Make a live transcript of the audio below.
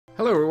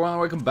Hello everyone,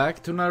 welcome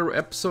back to another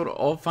episode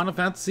of Final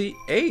Fantasy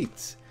VIII.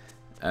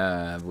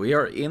 We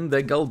are in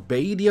the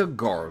Galbadia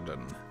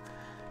Garden.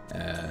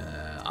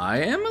 I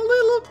am a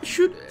little...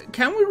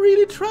 Can we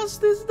really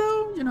trust this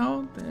though? You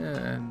know,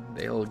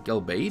 the old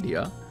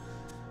Galbadia.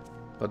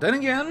 But then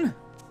again,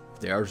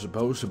 they are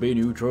supposed to be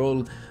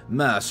neutral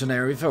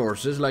mercenary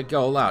forces like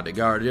all other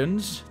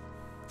Guardians.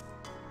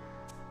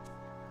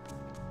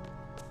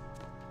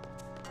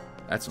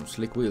 That's some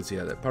slick wheels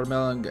here.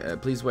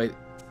 Parmelon, please wait.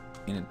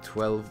 In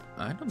 12,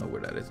 I don't know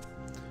where that is.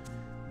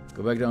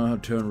 Go back down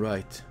and turn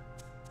right.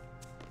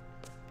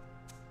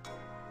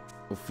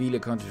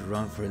 Ophelia can't just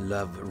run for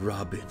love,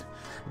 Robin.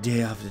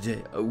 Day after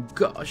day. Oh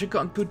gosh, I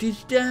can't put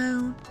this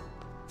down.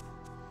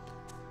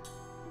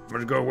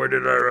 Let's go with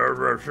it.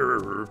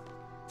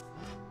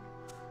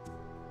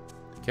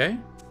 Okay.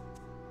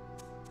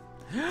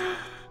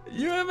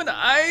 You have an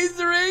ice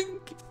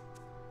rink?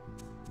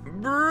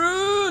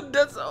 Brood,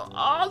 that's so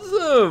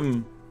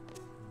awesome.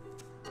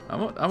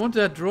 I want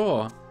that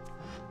draw.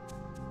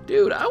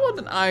 Dude, I want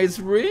an ice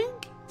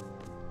rink.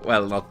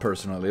 Well, not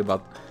personally,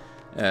 but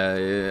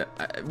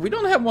we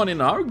don't have one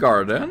in our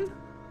garden.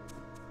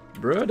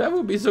 Bro, that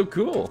would be so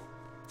cool.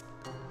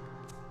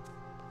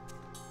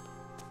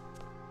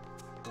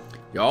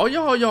 Yeah.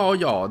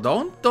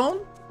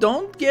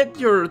 Don't get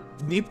your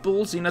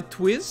nipples in a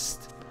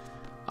twist.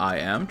 I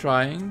am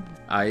trying.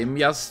 I am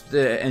just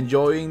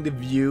enjoying the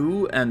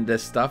view and the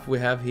stuff we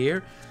have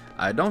here.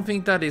 I don't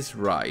think that is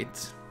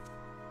right.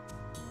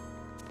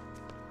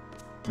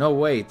 No,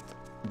 wait.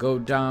 Go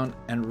down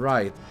and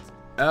right.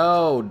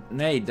 Oh,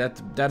 nay,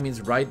 that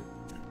means right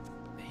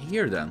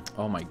here then.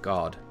 Oh my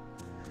god.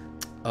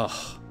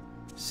 Ugh.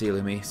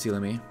 Silly me.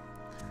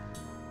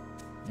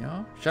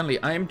 Yeah,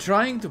 Shanley, I am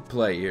trying to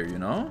play here, you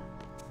know?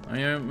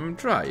 I'm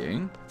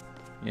trying.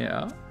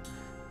 Yeah.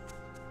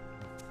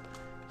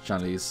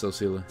 Shanley is so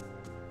silly.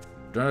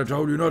 Then I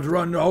told you not to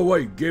run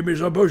away. Give me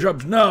some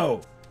push-ups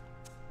now.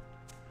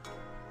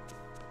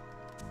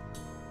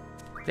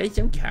 Play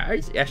some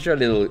cards? Yeah, sure,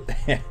 little...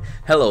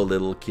 Hello,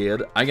 little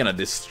kid. I'm gonna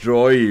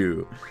destroy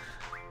you.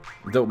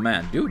 Though,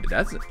 man, dude,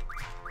 that's...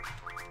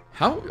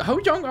 How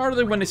young are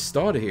they when they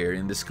start here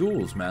in the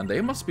schools, man? They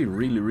must be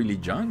really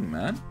young,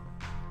 man.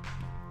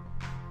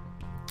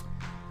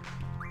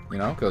 You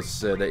know,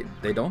 because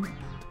they don't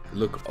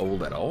look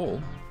old at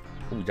all.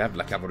 Oh,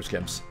 jävla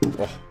kavallskräms.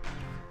 Oh,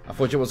 I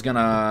thought you was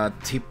gonna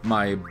tip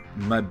my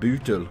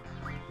bootle.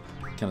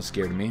 Kinda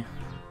scared me.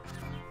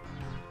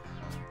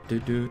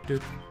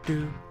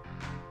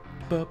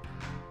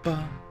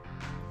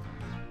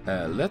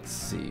 Let's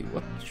see,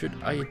 what should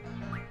I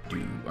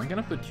do? I'm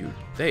gonna put you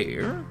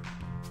there.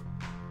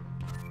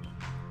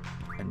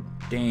 And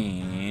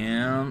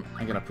then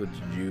I'm gonna put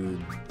you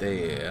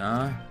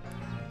there.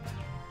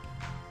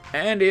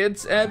 And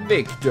it's a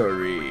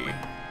victory.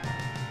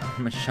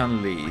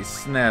 Shanli,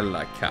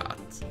 snälla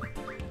katt.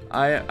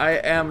 I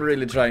am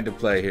really trying to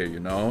play here,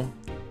 you know.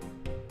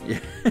 Yeah.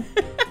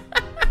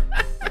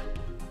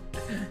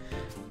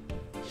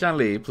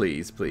 Shanli,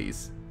 please.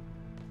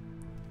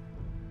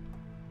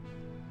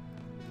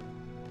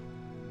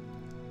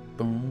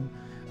 Boom.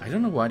 I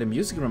don't know why the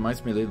music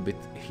reminds me a little bit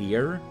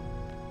here.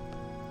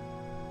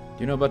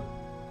 You know, but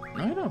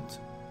no, I don't.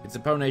 It's the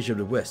Power Nation of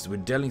the West,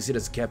 with Delling City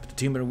as capital.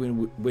 Timber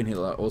and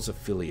Windhill are also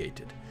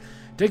affiliated.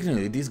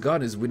 Technically, these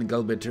gardens within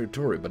Galbadia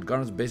territory, but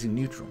gardens based in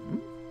neutral.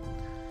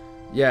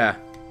 Yeah.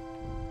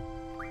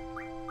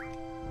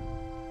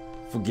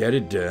 Forget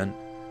it, Dan.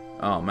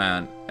 Oh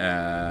man.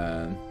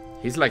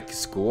 He's like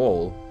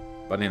Squall,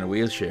 but in a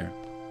wheelchair.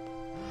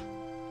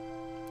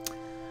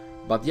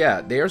 But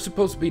yeah, they are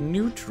supposed to be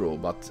neutral,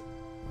 but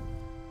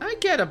I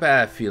get a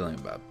bad feeling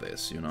about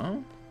this, you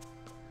know?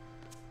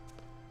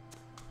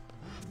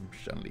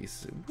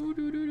 Shanli's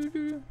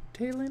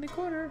tail in the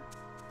corner.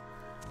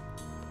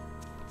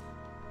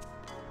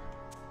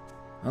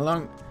 How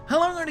long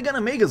are they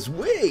gonna make us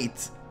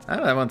wait? I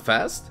don't know, I went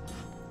fast.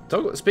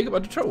 Speak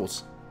about the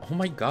trolls. Oh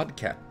my god,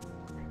 cat.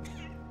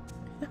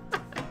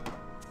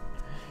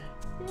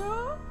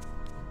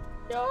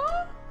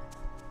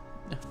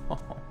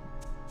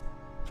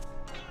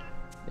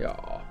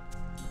 Yeah.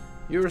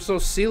 You're so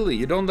silly.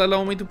 You don't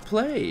allow me to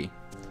play.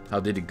 How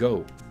did it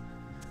go?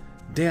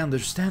 They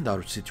understand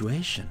our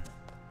situation.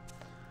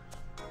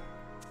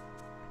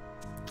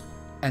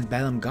 And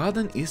Balam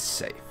Garden is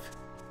safe.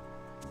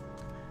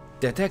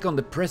 The attack on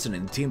the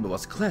president in Timber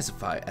was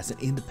classified as an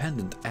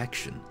independent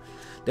action.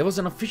 There was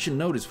an official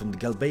notice from the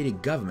Galbadia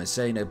government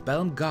saying that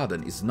Balam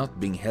Garden is not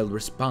being held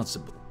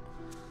responsible.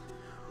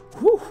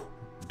 Whew!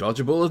 Dodge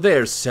a bullet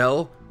there,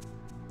 Cell.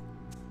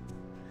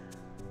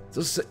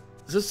 So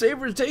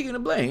Saber is taking the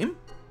blame?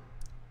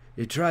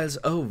 The trial's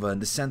over and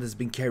the sentence has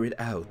been carried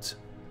out.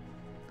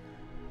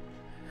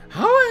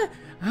 How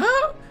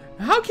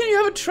can you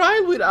have a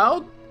trial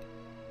without...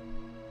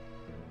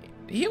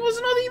 He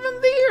was not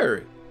even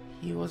there.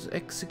 He was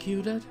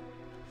executed.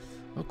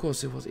 Of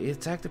course it was. He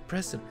attacked the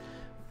president.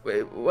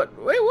 Wait, what?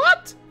 Wait,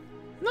 what?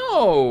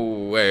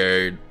 No,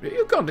 wait.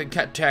 You can't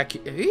attack.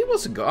 He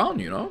was gone,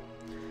 you know.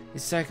 He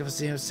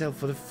sacrificed himself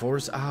for the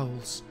forest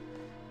owls.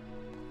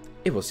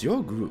 It was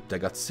your group that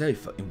got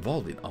Safer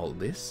involved in all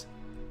this.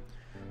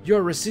 You're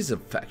a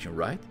resistance faction,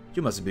 right?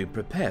 You must have been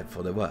prepared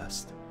for the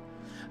worst.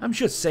 I'm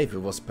sure Safer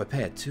was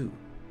prepared too.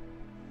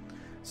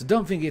 So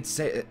don't think it's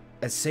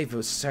as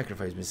Safer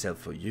sacrificed himself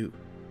for you.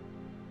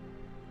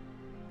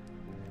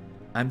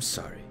 I'm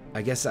sorry.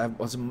 I guess that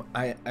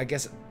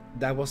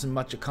wasn't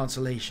much a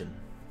consolation.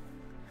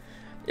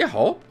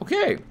 Jaha,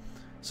 okay.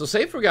 So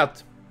Safer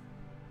got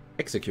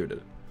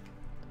executed.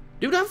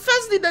 Dude, how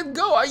fast did that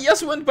go? I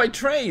just went by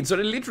train, so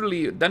they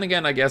literally... Then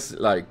again, I guess,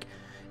 like,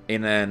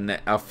 in an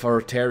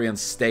authoritarian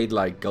state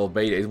like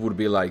Galbadia, it would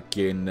be like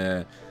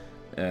in...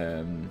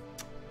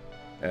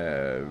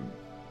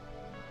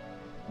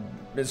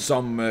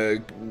 some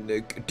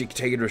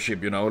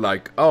dictatorship, you know,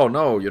 like, oh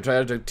no, you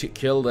tried to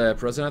kill the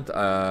president,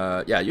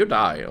 yeah, you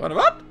die.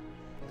 What?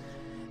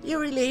 You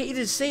really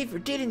hated Safer,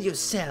 didn't you,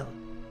 Cell?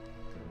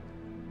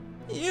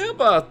 Yeah,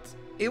 but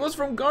it was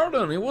from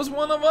Garden, it was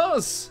one of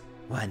us.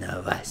 One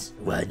of us.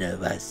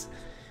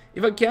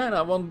 If I can,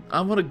 I want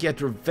to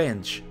get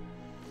revenge.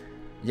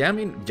 Yeah, I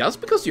mean,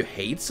 just because you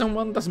hate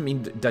someone doesn't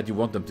mean that you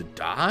want them to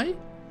die.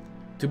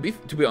 To be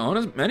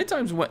honest, many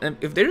times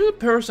if there is a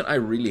person I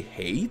really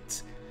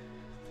hate,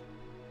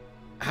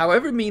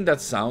 however mean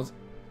that sounds,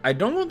 I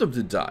don't want them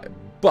to die.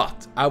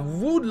 But I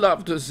would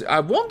love to. I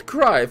won't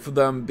cry for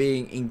them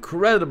being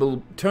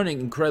turning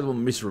incredible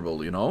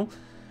miserable. You know,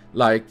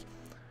 like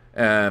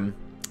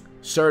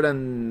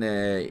certain.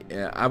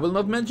 I will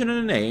not mention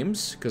any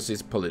names because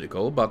it's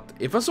political. But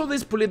if I saw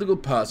these political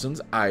persons,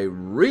 I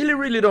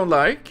really don't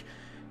like.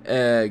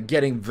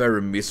 Getting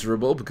very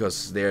miserable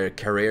because their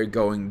career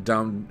going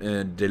down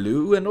the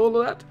loo and all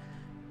of that.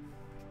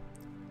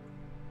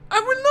 I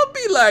will not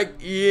be like,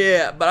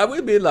 yeah, but I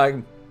will be like,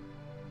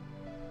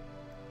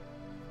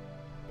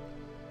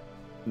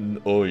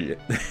 oh yeah.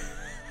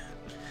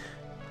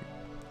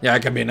 Yeah, I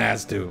can be an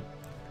ass too.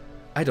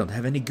 I don't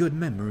have any good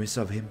memories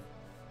of him.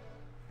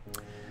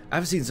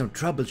 I've seen some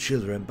troubled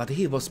children, but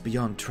he was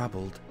beyond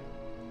troubled.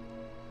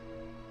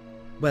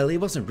 Well, he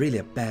wasn't really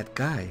a bad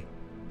guy.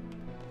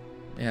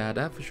 Yeah,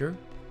 that for sure.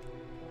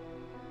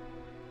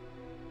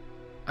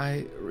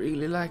 I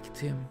really liked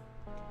him.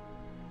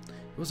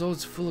 He was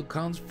always full of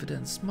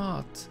confidence,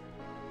 smart.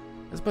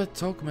 As by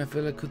talking, I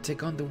felt I could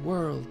take on the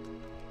world.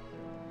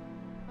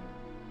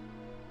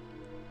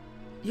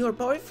 Your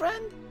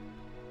boyfriend?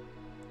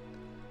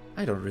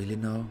 I don't really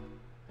know.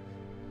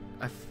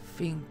 I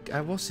think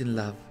I was in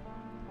love.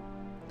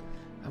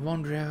 I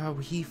wonder how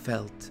he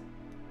felt.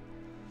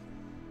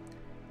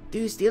 Do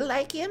you still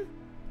like him?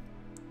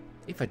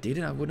 If I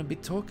didn't, I wouldn't be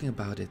talking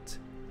about it.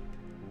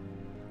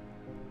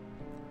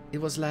 It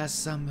was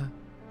last summer.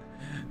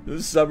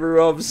 The summer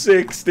of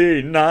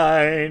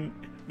 '69.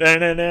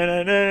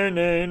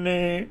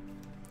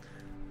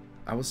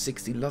 I was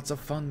 16, lots of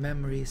fun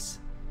memories.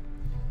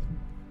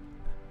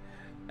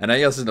 And I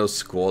just know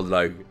squad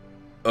like,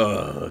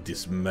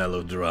 this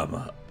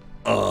melodrama.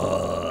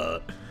 Why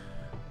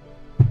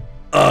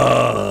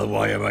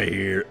am I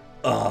here?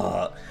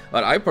 But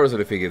I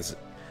personally think it's,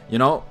 you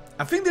know,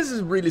 I think this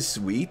is really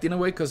sweet in a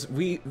way because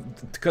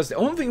the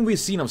only thing we've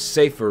seen of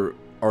Safer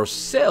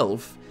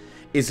ourselves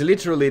is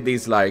literally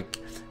this like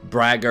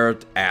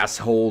braggart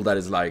asshole that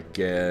is like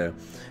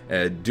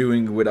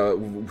doing without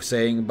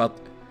saying, but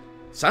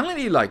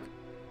suddenly like,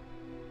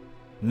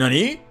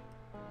 Nani?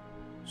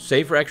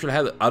 Safer actually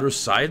had the other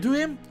side to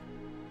him?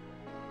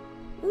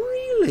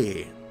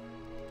 Really?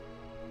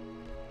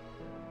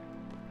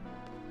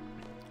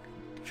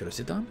 Should I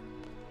sit down?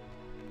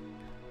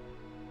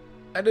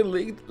 I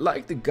didn't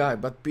like the guy,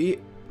 but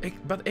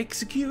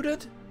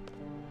executed?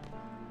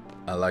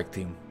 I liked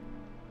him.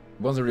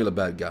 He wasn't really a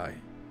bad guy.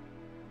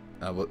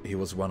 He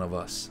was one of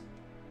us.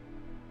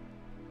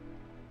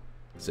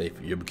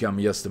 Safer, you become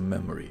just a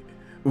memory.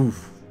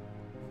 Oof.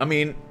 I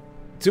mean,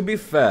 to be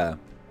fair,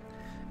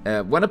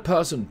 when a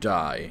person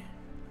die,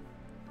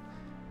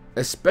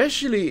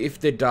 especially if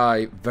they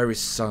die very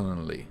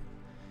suddenly,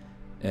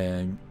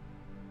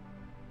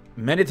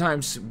 many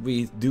times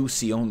we do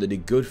see only the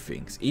good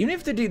things, even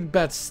if they did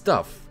bad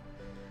stuff.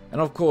 And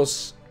of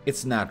course,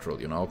 it's natural,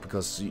 you know,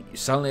 because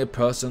suddenly a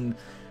person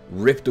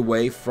ripped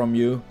away from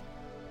you,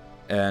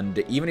 and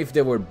even if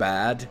they were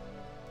bad,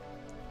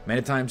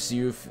 many times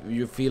you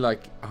feel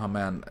like, oh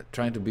man,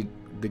 trying to be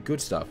the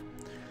good stuff.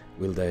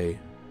 Will they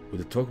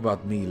talk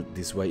about me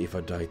this way if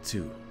I die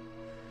too?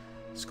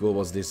 School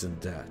was this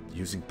and that,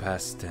 using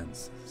past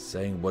tense,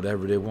 saying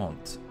whatever they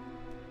want.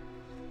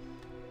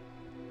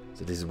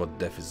 So this is what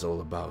death is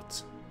all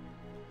about,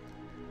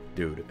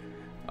 dude.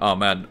 Oh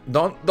man,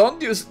 don't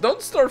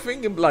start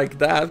thinking like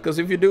that, because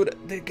if you do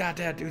that, god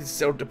damn, dude, it's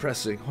so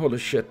depressing. Holy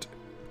shit.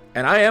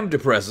 And I am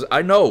depressed.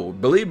 I know.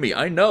 Believe me,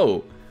 I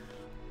know.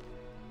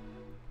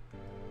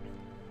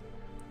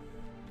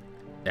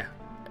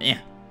 Yeah.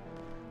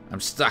 I'm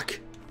stuck.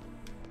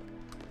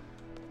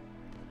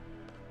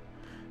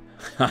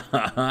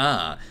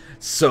 Haha.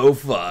 So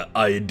far,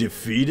 I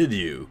defeated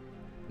you.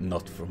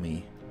 Not for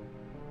me.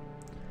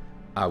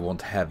 I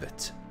won't have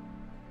it.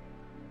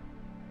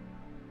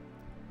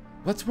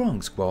 What's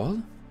wrong,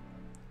 Squall?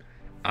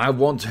 I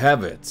won't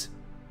have it.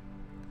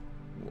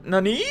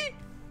 Nani?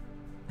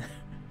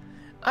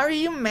 Are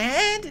you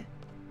mad?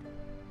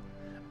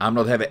 I'm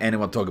not having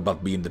anyone talk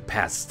about me in the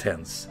past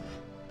tense.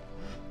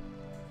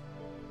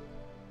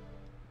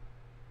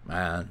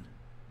 Man.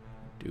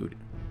 Dude.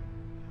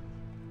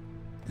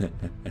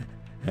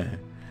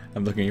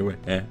 I'm looking away.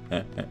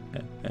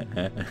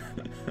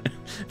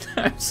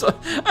 I'm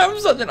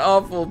such an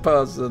awful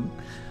person.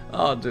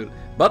 Oh, dude.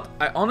 But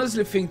I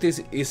honestly think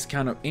this is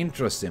kind of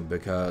interesting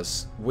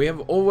because we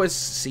have always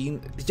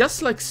seen,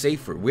 just like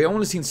Safer, we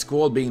only seen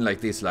Squall being like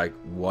this, like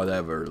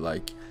whatever,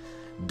 like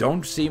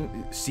don't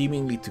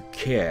seemingly to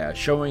care,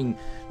 showing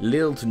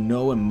little to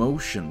no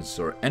emotions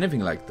or anything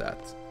like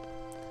that.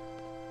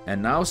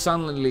 And now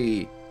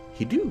suddenly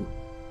he do,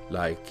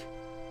 like.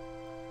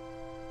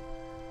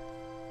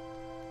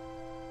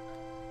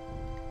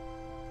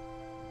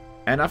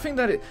 And I think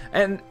that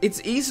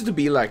it's easy to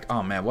be like,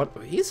 oh man, what,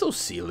 he's so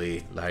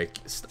silly, like,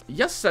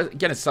 just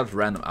getting such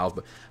random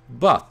output.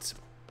 But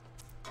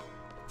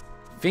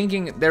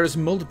thinking there's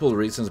multiple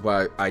reasons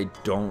why I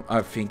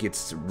think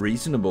it's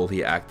reasonable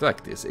he act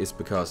like this is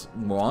because,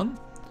 one,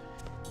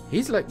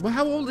 he's like, well,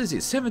 how old is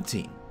he?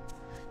 17,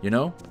 you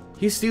know?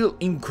 He's still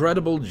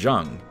incredible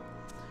young.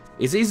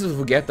 It's easy to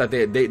forget that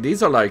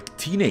these are like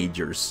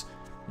teenagers,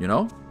 you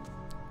know?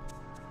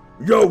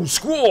 Yo,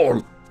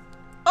 Squall!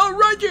 Oh,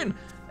 Ryan!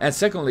 And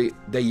secondly,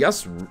 they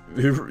just,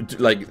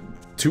 like,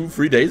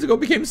 2-3 days ago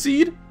became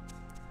Seed?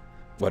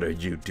 What are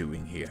you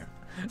doing here?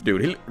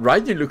 Dude,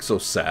 Ryan looks so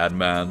sad,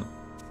 man.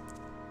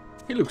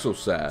 He looks so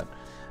sad.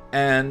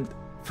 And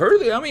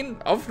thirdly, I mean,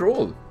 after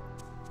all,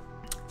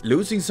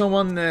 losing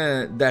someone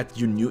that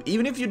you knew,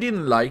 even if you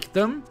didn't like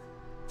them,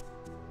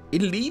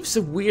 it leaves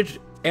a weird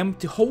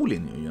empty hole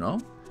in you, you know?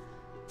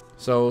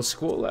 So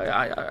Squall,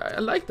 I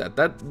like that.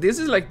 This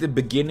is like the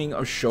beginning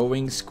of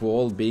showing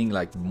Squall being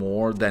like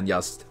more than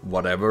just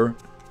whatever.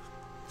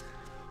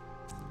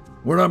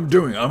 What I'm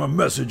doing, I'm a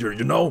messenger,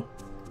 you know?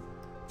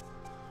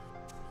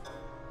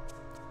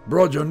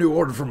 Brought you a new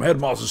order from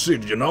Headmaster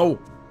City, you know?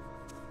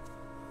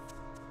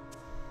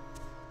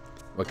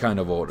 What kind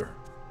of order?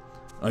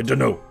 I don't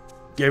know.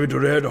 Gave it to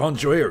the head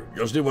honcho here.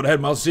 Just did what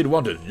Headmaster City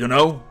wanted, you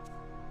know?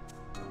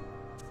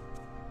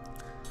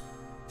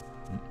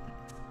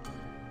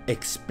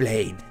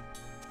 Explain.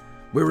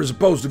 We were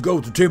supposed to go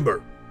to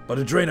Timber, but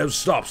the train has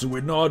stopped, so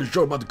we're not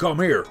sure about to come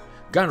here.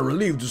 Kinda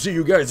relieved to see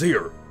you guys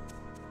here.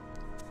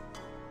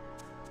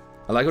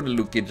 I like how they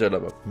look at each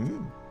other.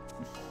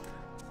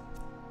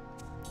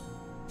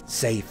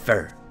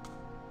 Safer.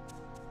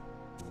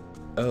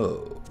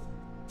 Oh.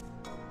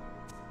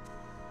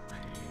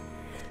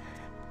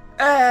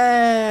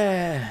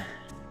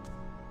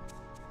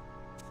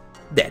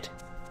 Dead.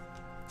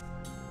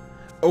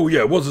 Oh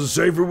yeah, wasn't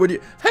Safer with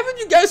you? Haven't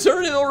you guys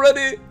heard it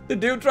already? The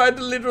dude tried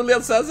to literally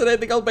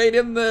assassinate the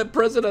Albanian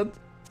president.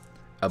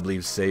 I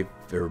believe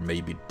Safer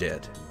may be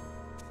dead.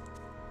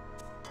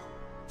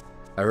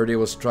 I heard he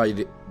was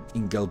tried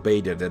in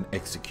Galbadia and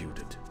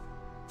executed.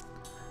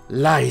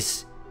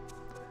 Lies.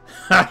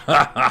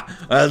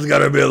 That's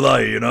gotta be a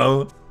lie, you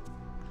know?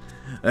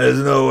 There's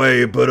no way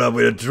you put up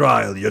with a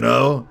trial, you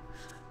know?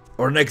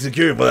 Or an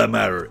execution for that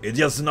matter. It's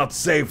just not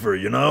Safer,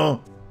 you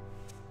know?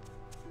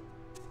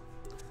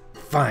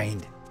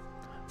 Fine.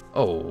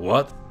 Oh,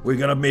 what? We're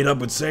gonna meet up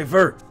with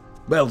Safer?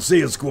 Well, see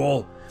you,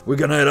 Squall. We're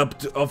gonna head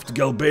off to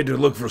Galbadia to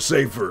look for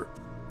Safer.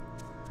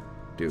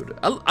 Dude,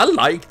 I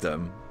like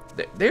them.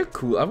 They're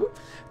cool.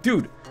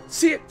 Dude,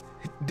 see,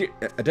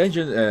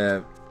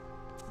 attention,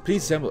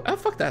 please assemble. Ah,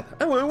 fuck that.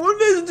 I won't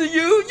listen to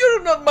you.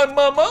 You're not my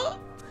mama.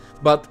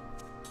 But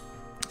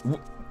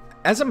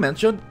as I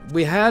mentioned,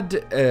 we have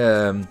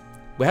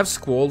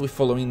Squall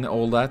following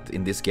all that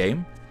in this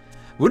game.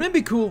 Wouldn't it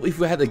be cool if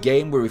we had a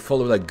game where we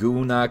follow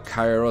Laguna,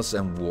 Kairos,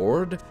 and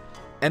Ward?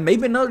 And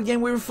maybe another game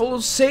where we follow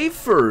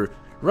Safer,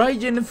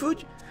 Raijin, and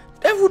Fuji?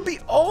 That would be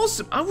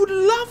awesome! I would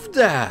love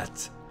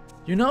that!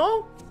 You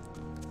know?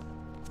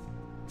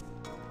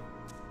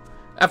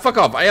 Fuck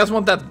off! I just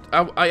want that.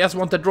 I just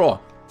want that draw.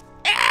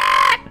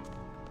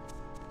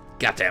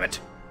 God damn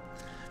it!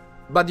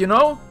 But you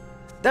know,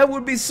 that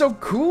would be so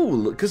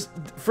cool. Because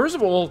first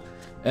of all,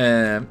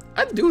 I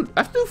do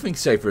think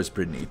Safer is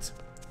pretty neat,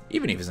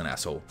 even if he's an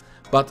asshole.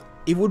 But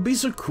it would be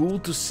so cool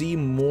to see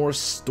more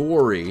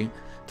story,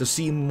 to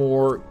see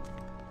more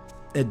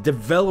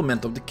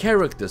development of the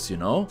characters, you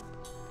know?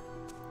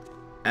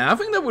 And I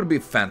think that would be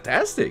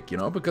fantastic, you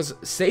know? Because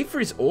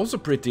Safer is also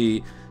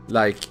pretty,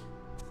 like,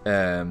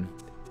 more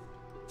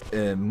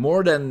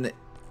than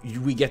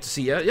we get to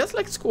see, just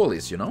like Squall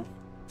is, you know?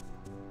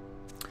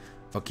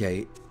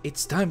 Okay,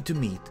 it's time to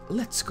meet.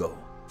 Let's go.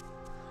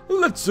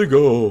 Let's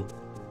go.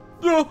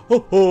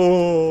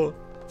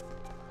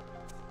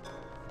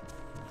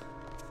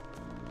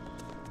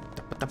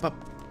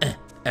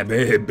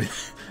 Babe.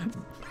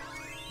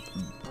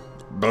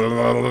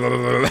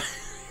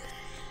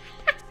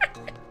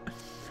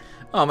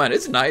 Oh man,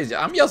 it's nice.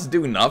 I'm just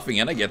doing nothing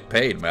and I get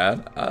paid,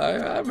 man.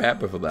 I'm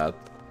happy for that.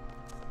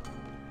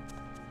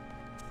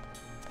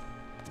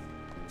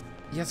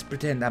 Just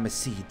pretend I'm a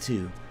seed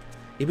too.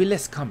 It'd be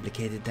less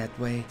complicated that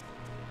way.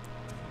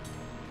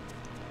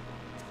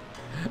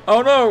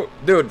 Oh no!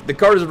 Dude, the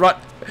car is right.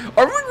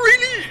 Are we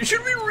really?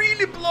 Should we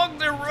really block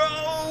the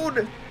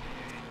road?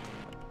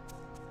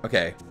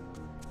 Okay.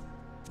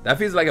 That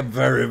feels like a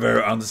very,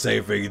 very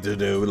unsafe thing to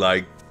do.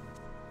 Like.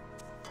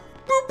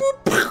 Boop,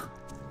 boop, boop.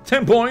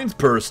 10 points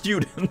per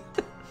student.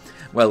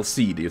 Well,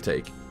 C do you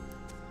take?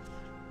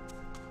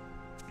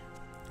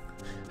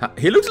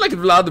 He looks like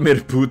Vladimir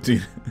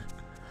Putin.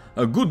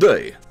 A good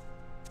day.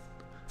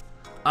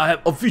 I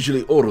have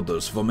officially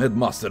orders from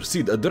Headmaster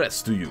Sid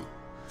addressed to you.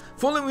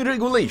 Following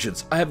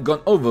regulations, I have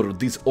gone over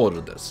these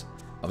orders.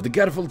 After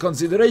careful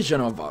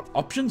consideration of our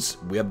options,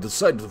 we have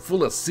decided to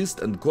fully assist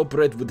and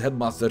cooperate with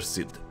Headmaster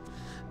Sid.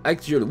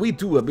 Actually, we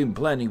too have been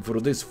planning for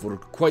this for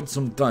quite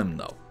some time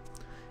now.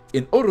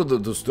 In order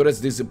to stress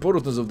the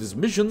importance of this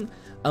mission,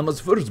 I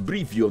must first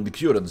brief you on the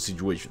current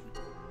situation.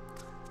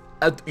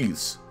 At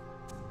ease.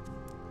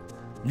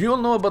 You all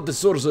know about the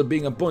sorcerer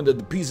being appointed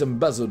the peace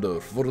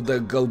ambassador for the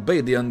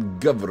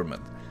Galbadian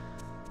government.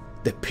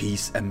 The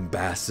peace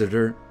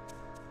ambassador?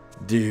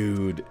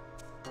 Dude,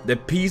 the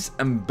peace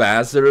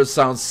ambassador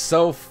sounds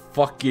so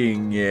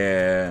fucking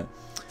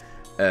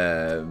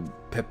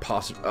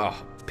preposterous.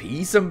 Oh,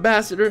 peace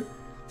ambassador?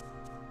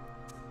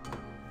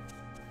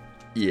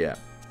 Yeah.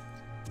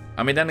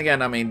 I mean, then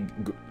again, I mean,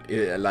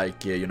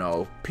 you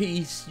know,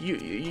 peace,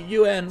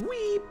 UN,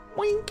 weep,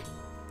 wink.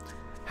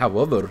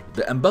 However,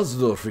 the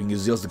ambassador thing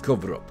is just a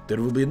cover-up.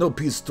 There will be no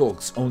peace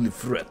talks, only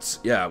threats.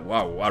 Yeah,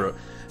 wow.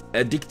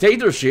 A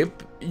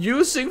dictatorship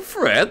using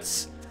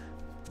threats?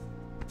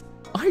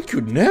 I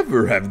could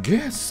never have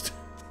guessed.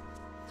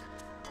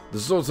 The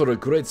sorcerer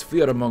creates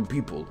fear among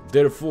people,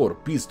 therefore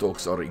peace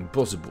talks are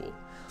impossible.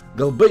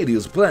 Galbadia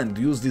is planning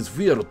to use this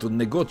fear to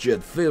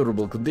negotiate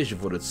favorable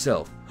conditions for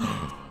itself.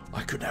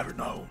 I could never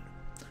known.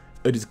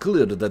 It is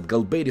clear that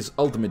Galbadia's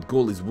ultimate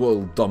goal is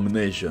world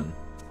domination.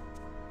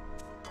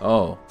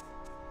 Oh.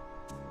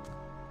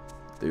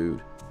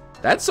 Dude.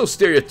 That's so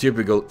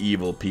stereotypical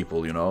evil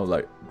people, you know,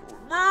 like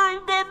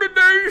world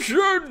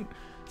domination!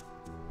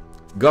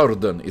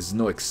 Garden is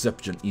no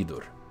exception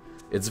either.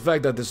 It's the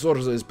fact that the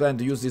sorcerer is planning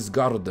to use this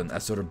garden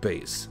as her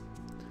base.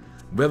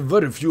 We have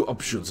very few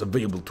options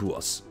available to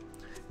us.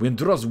 We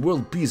entrust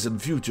world peace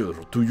and future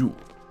to you.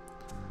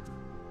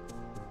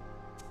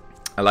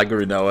 I like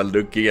her now, I'm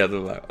looking at her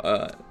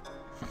like,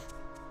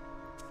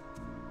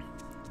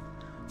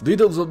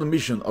 Details of the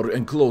mission are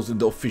enclosed in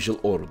the official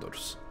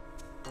orders.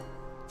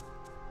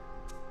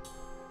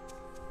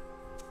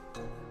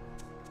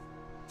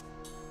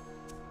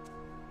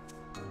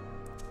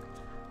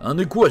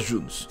 Any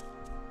questions?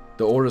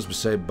 The orders were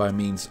saved by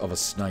means of a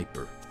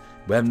sniper.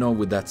 We have no one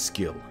with that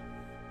skill.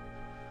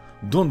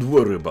 Don't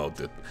worry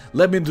about it.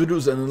 Let me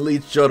introduce an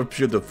elite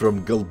sharpshooter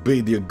from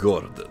Galbadia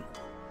Garden.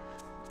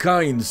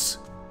 Kynes.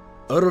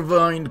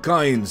 Irvine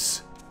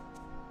Kynes.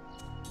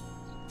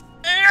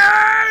 Hey,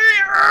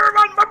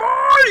 Irvine, my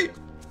boy!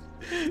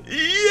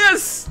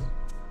 Yes!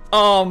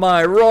 Oh,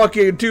 my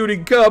rocky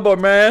tooting cowboy,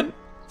 man.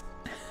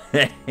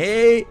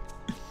 Hey.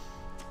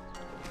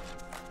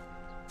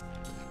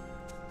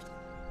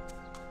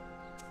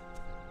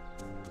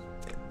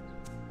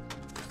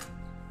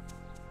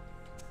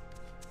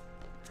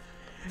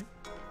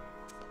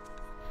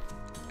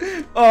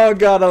 Oh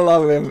god, I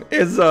love him.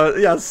 It's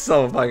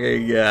so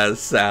fucking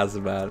sass,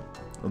 man.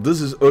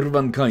 This is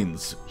Irvan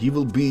Kynes. He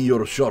will be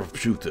your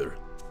sharpshooter.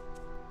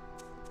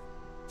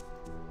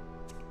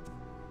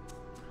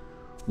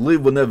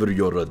 Leave whenever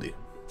you're ready.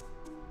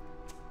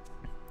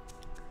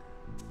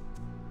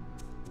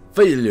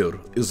 Failure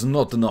is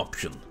not an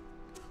option.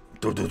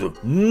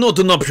 Not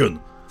an option!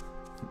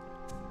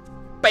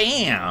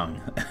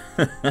 Bam!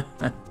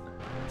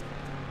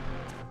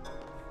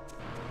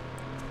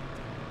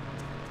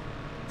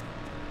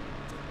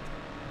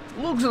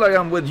 Looks like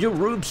I'm with your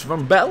roots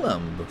from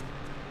Bellum.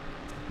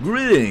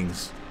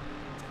 Greetings.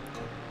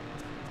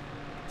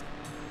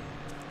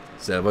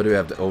 So why do we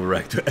have to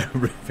overreact to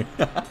everything?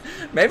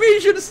 Maybe you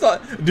should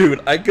start.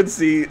 Dude, I could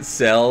see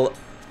Cell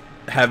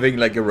having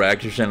like a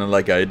reaction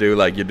like I do,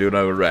 like you do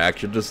no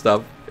reaction to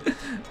stuff.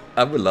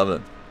 I would love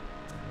it.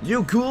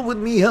 You cool with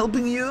me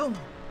helping you?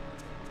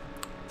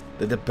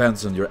 That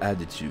depends on your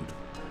attitude.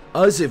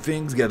 I say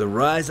things get a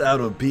rise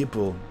out of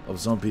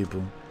some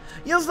people.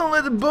 Just don't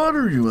let it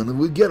bother you and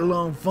we'll get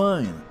along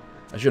fine.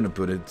 I shouldn't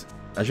put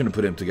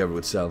him together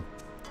with Cell.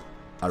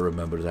 I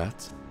remember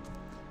that.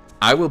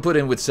 I will put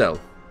him with Cell.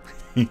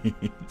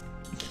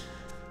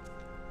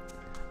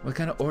 What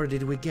kind of order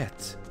did we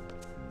get?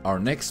 Our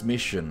next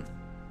mission,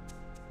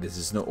 this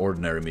is no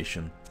ordinary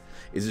mission,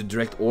 is a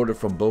direct order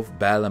from both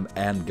Balam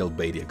and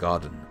Galbadia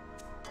Garden.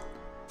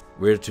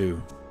 We're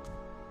to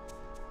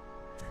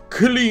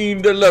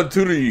clean the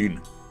latrine,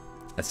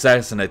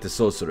 assassinate the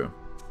sorcerer.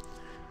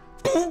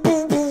 Boom,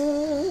 boom,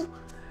 boom.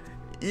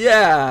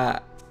 Yeah.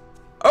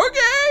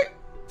 Okay.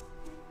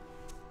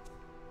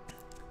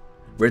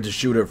 We're to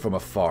shoot her from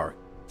afar.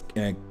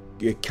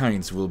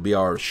 Kynes will be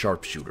our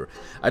sharpshooter.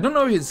 I don't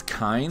know if it's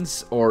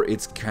Kynes or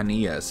it's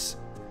Canias.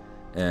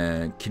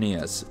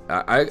 Kineas.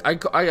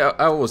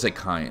 I always say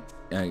kind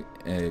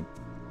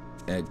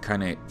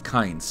of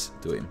kinds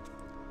to him.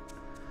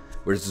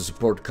 We're to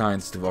support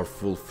kinds to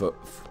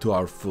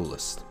our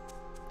fullest.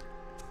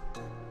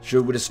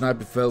 Sure, with a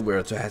sniper fell,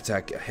 we're to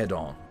attack head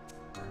on.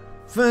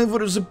 Thanks for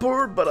the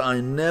support, but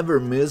I never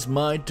miss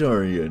my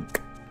target.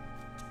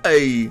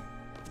 Hey.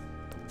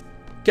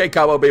 Okay,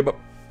 cowboy baby.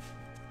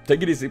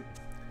 Take it easy.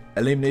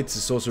 Eliminate the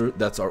sorcerer,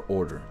 that's our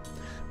order.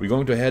 We're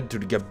going to head to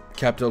the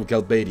capital of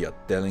Galbadia,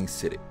 Delling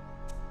City.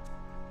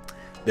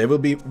 There will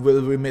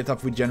we meet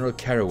up with General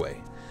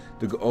Caraway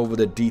to go over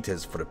the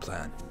details for the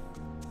plan.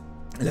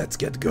 Let's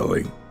get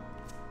going.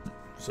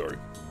 Sorry.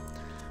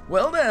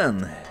 Well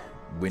then,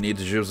 we need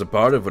to choose a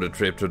party for the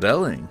trip to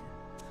Delling.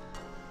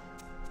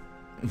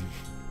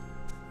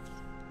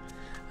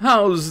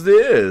 How's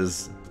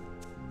this?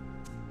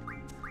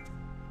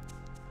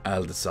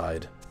 I'll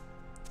decide.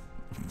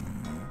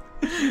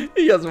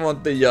 He doesn't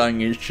want the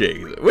young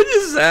chick, which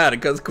is sad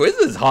because Quiz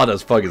is hot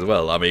as fuck as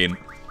well. I mean,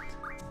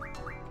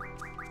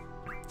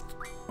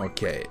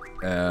 okay.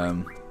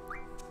 I'm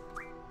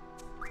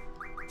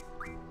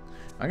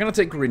gonna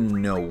take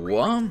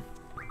Renoa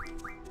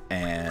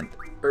and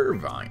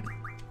Irvine.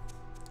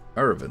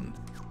 Irvin.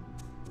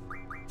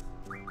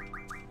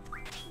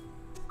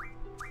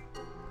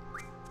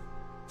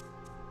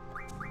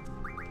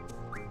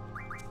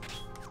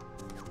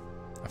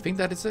 I think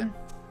that is it.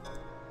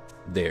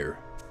 There.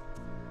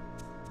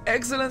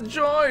 Excellent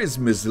choice,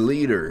 Miss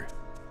Leader.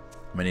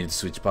 I need to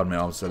switch part of my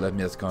arm, so let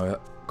me just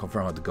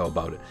confirm how to go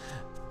about it.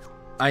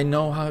 I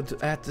know how to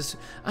add this.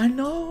 I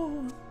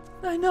know.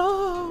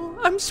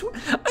 I'm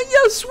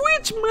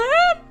switch,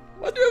 man.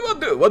 What do I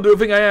do? What do you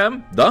think I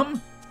am?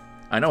 Dumb?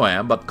 I know I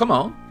am, but come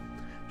on.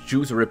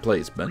 Choose a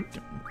replacement.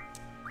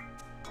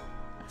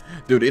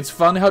 Dude, it's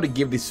funny how they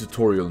give this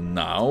tutorial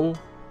now,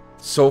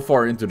 so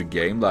far into the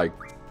game, like,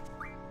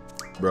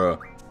 bruh.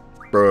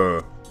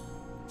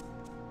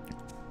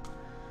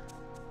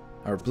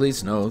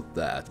 Please note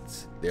that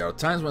there are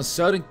times when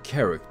certain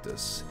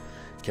characters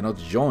cannot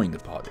join the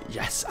party.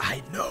 Yes,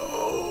 I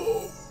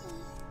know.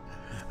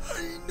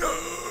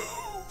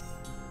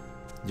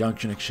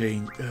 Junction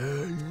exchange.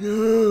 I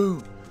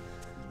know.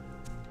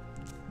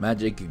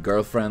 Magic,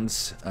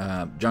 girlfriends,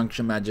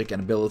 junction magic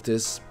and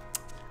abilities.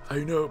 I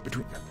know.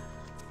 Between.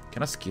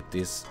 Can I skip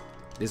this?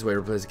 This way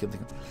replace it.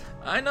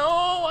 I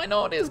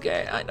know this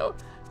guy. I know.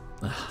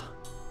 The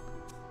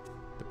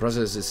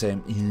process is the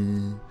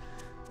same.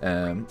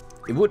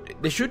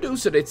 They should do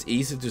so that it's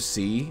easy to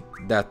see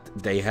that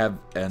they have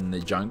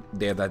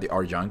they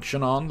are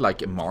junction on,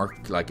 like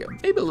marked, like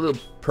maybe a little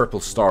purple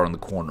star on the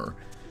corner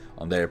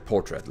on their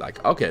portrait.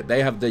 Like, okay,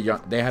 they have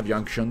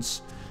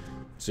junctions,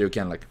 so you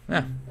can like,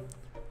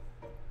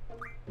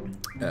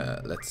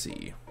 let's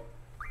see.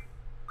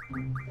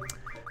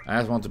 I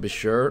just want to be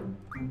sure.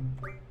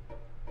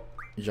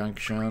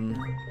 Junction.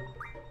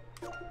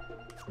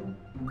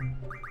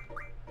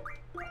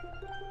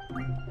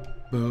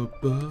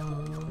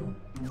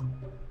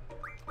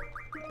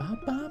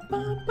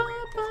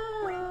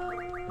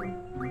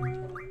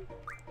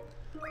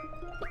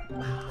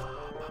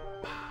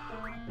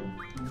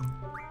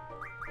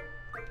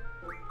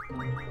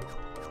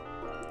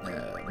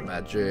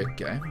 Magic,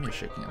 you're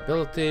shaking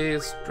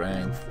abilities,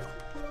 strength,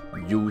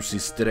 use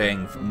his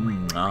strength.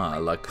 I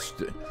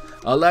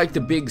like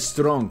the big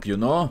strong, you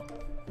know.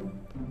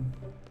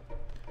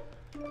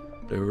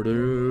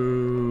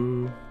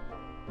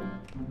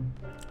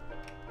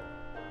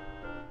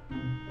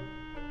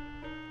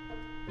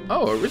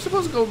 Oh, are we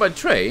supposed to go by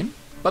train?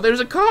 But there's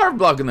a car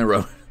blocking the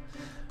road.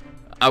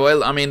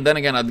 Well, I mean, then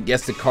again, I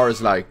guess the car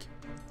is like,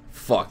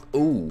 fuck.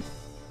 Ooh,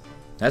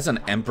 that's an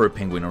emperor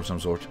penguin or some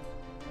sort.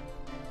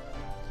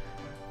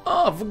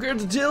 Oh, forgot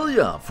to tell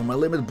ya, for my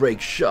limit break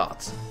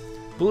shots,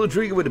 pull the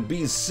trigger with a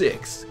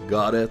B6.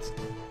 Got it?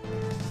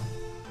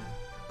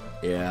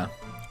 Yeah,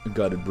 I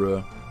got it,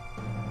 bro.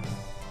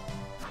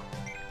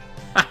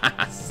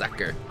 Haha,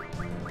 sucker.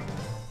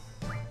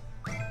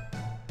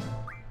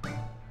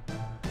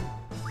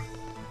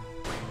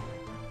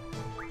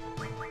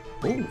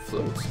 Oh,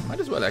 floats. Might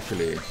as well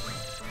actually.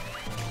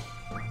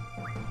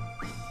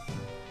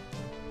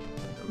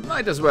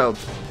 Might as well.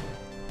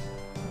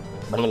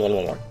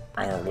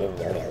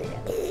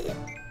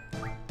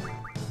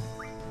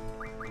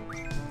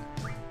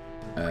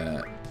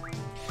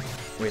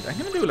 Wait, I'm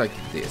gonna do like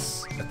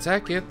this.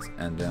 Attack it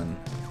and then.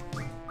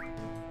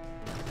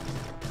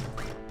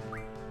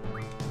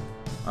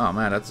 Oh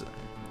man, that's.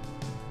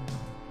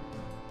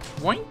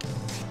 Boink.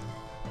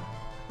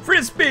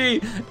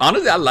 Frisbee!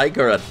 Honestly, I like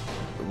her at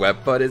web,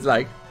 but it's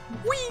like.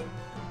 Wee!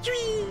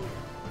 Tree!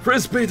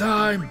 Frisbee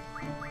time!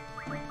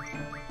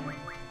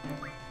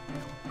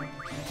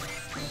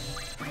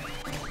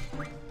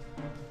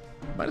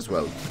 Might as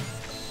well.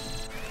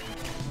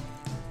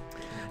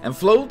 And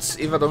floats,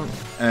 if I don't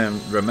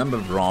remember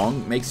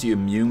wrong, makes you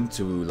immune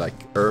to like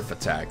earth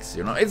attacks,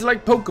 you know? It's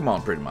like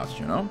Pokemon pretty much,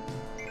 you know?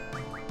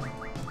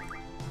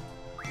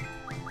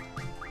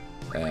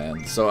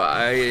 And so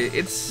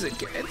it's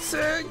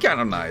kind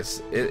of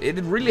nice.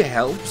 It really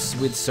helps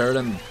with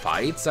certain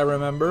fights, I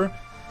remember.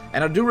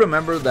 And I do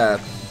remember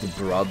that the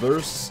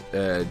brothers,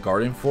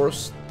 Guardian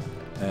Force,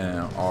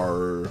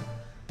 are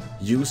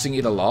using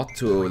it a lot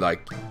to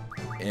like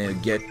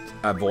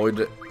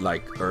avoid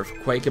like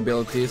earthquake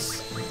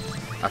abilities,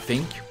 I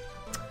think.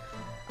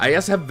 I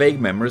just have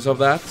vague memories of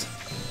that.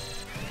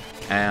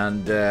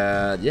 And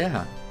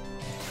yeah.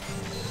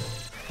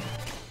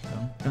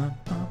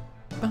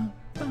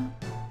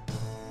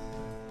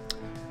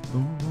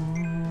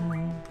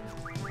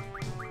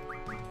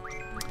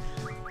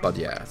 But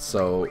yeah,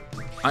 so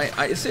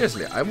I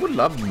seriously, I would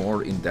love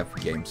more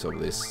in-depth games of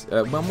this.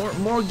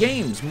 More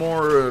games,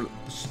 more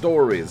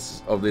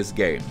stories of this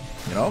game,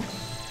 you know?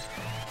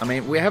 I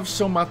mean, we have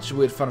so much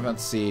with Final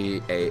Fantasy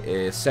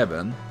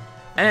VII,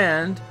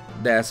 and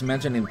as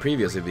mentioned in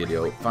previous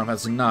video, Final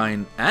Fantasy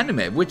IX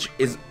anime, which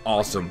is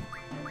awesome.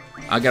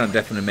 I'm gonna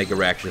definitely make a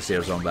reaction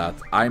series on that.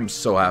 I'm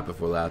so happy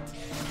for that.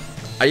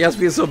 I just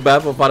feel so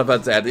bad for Final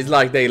Fantasy VIII. It's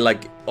like they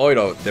like, oh, you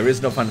know, there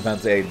is no Final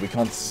Fantasy VIII, we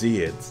can't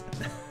see it.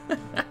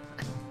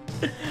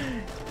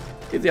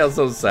 It's just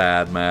so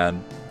sad,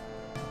 man.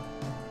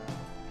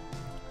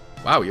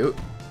 Wow, you...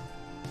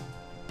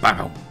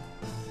 Wow.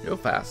 You're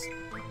fast.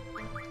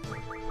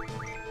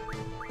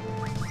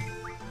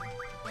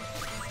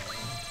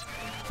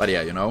 But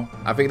yeah, you know,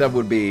 I think that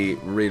would be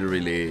really,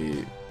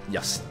 really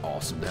just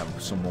awesome to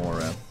have some more...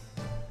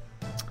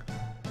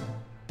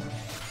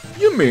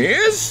 You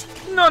missed?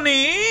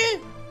 Nani?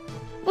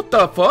 What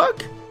the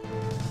fuck?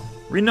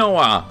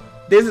 Rinoa,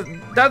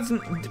 that's...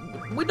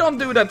 We don't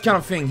do that kind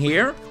of thing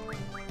here.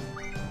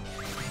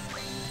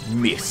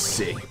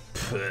 Missing.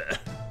 Puh.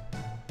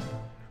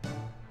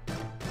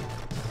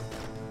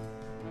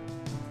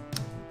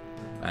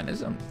 Man,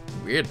 it's a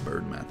weird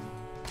bird, man.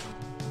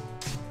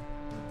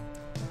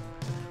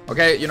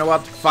 Okay, you know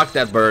what? Fuck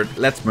that bird.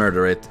 Let's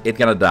murder it. It's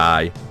gonna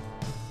die.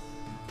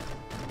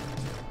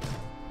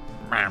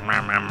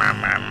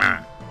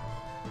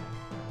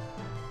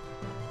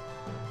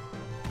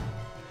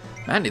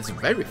 Man, it's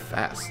very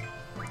fast.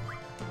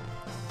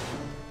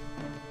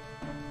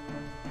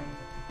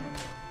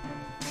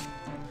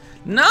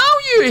 Now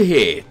you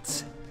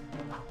hit!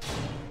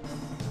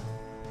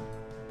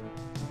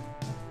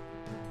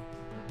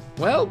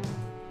 Well...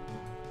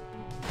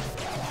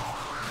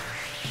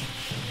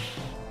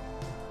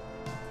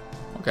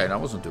 Okay, that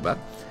wasn't too bad.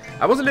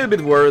 I was a little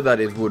bit worried that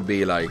it would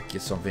be like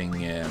something...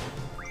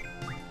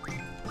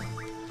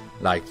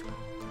 like...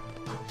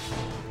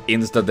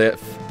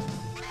 insta-death.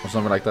 Or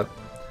something like that.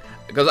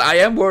 Because I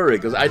am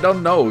worried, because I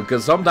don't know.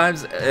 Because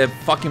sometimes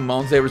fucking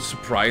monster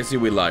surprise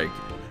you with like...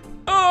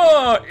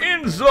 Oh,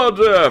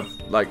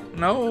 insta-death! Like,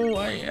 no,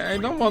 I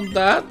don't want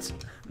that.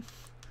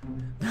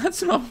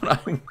 That's not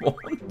what I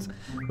want.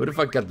 What if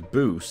I got the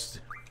boost?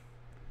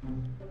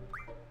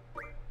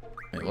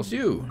 It was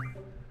you.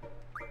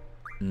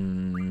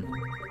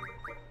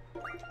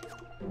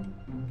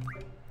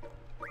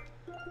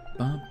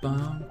 Bum,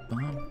 bum,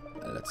 bum.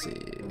 Let's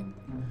see.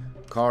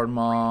 Card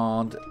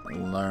mod,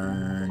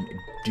 learn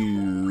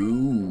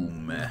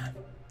Doom.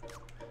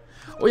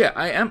 Oh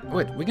yeah,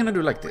 wait, we're gonna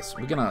do like this.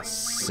 We're gonna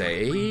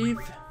save.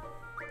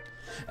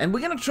 And we're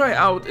gonna try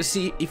out,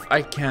 see if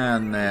I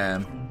can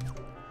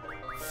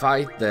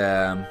fight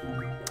the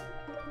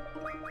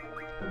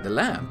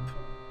lamp.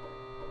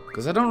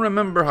 Because I don't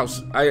remember how...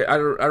 I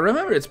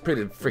remember it's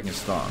pretty freaking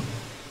strong.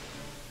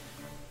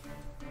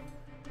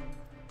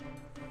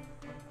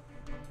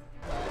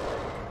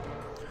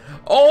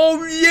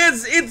 Oh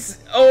yes, it's...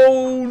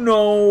 Oh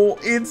no,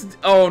 it's...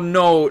 Oh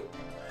no.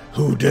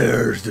 Who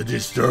dares to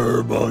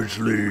disturb our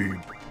sleep?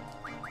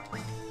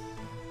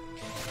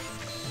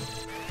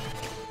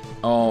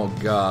 Oh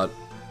god.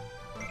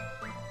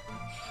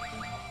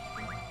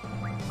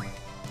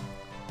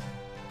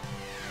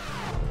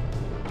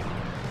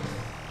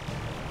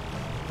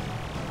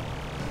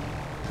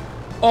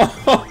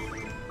 Oh!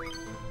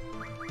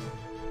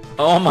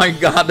 Oh my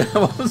god, that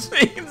was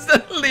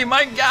instantly,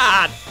 my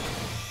god!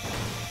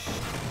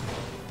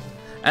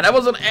 And that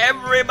was on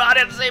everybody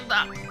at the same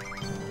time.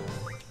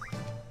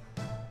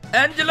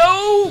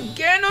 Angelo!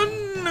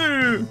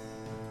 Cannon!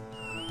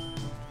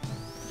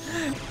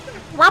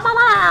 Wow, wow,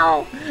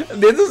 wow!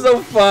 This is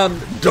so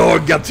fun!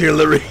 Dog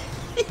artillery!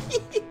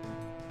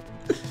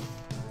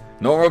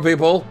 Normal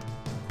people,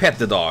 pet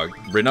the dog.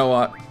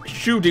 Rinoa,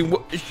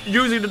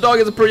 using the dog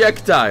as a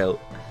projectile.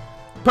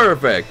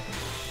 Perfect!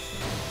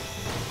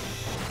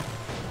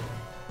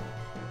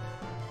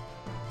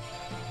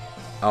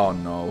 Oh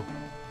no.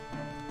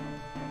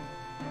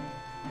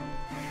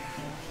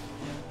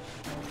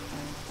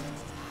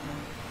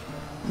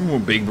 Ooh,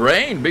 big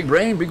brain, big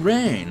brain, big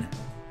brain.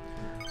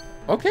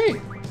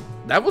 Okay,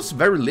 that was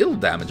very little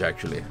damage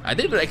actually. I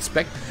didn't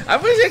expect... I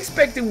was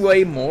expecting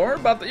way more,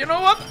 but you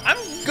know what?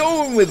 I'm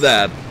going with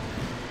that.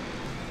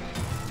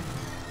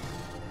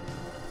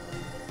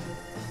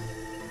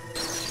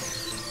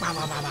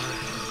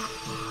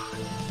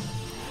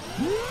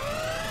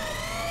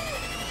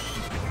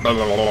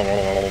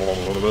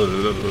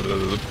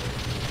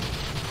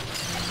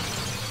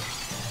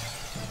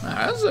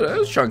 That's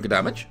a chunk of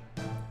damage.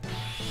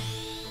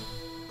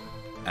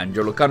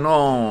 Angelo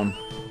Cannon.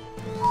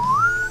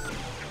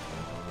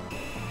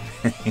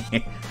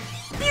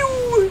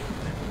 Pew!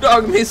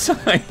 Dog missile.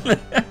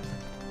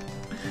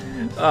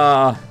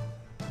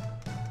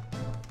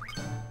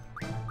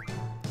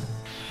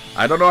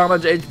 I don't know how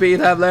much HP it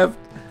have left.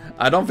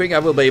 I don't think I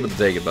will be able to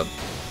take it, but...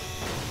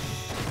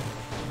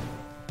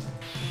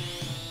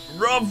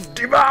 Rough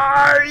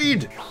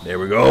Divide! There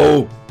we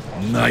go.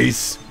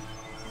 Nice.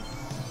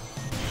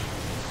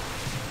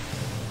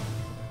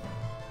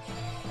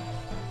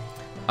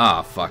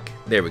 Ah, fuck.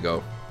 There we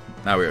go.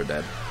 Now we are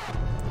dead.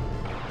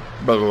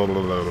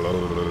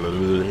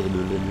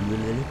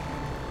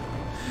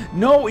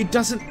 No, it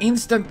doesn't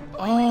instant...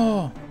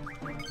 Oh.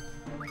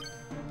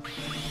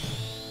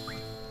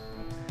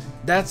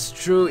 That's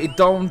true. It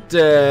don't...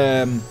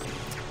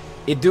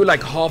 it do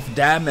like half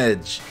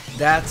damage.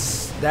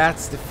 That's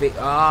the thing.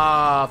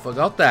 Ah, I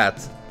forgot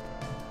that.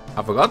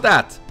 I forgot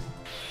that.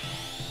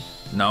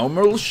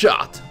 Normal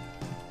shot.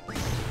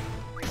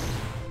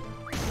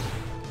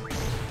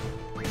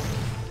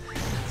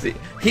 See,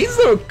 he's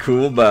so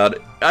cool, man.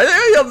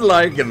 I just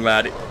like him,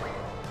 man.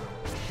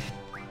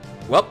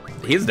 Well,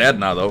 he's dead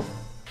now, though.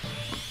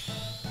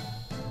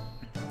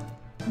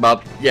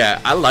 But yeah,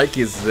 I like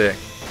his.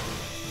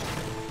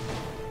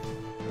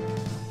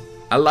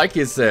 I like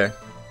his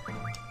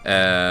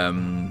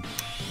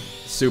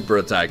super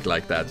attack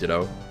like that, you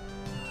know.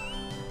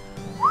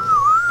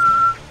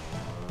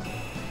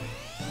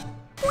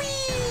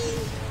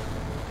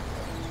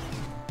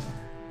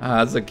 Ah,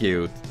 that's so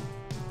cute.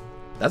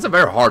 That's a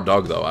very hard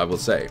dog, though, I will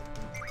say.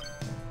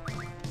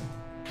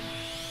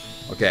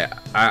 Okay,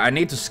 I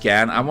need to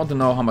scan. I want to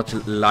know how much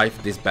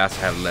life this bass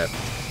have left.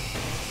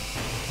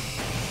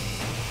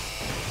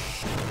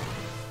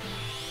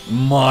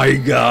 My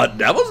god,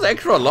 that was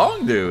extra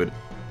long, dude.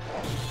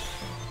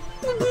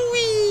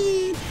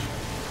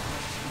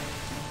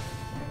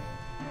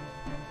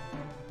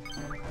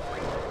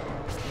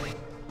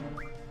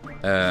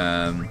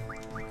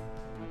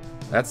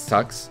 That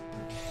sucks.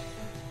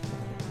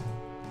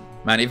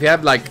 Man, if you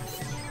have like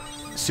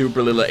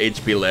super little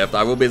HP left,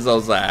 I will be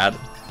so sad.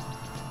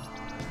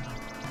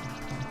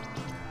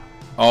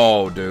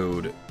 Oh,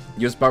 dude.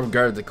 Use power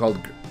guard called...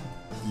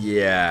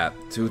 Yeah,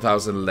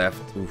 2,000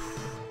 left.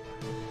 Oof.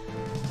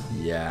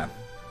 Yeah.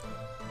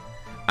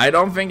 I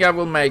don't think I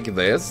will make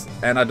this,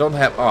 and I don't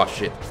have... Oh,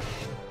 shit.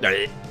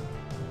 It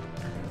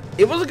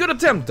was a good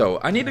attempt, though.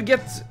 I need to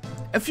get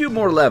a few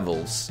more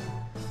levels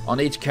on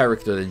each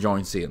character that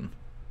joins in.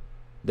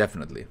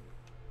 Definitely.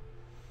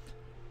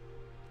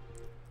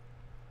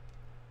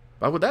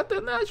 But with that,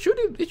 then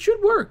it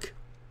should work.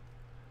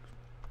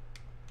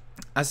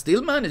 I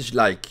still managed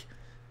like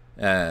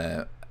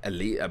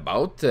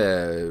about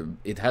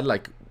it had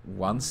like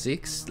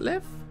 1/6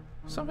 left,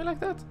 something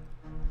like that.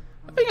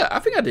 I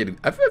think I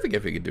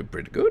could do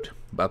pretty good,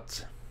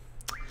 but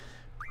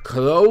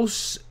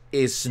close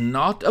is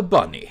not a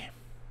bunny.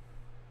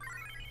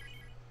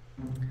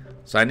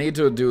 So I need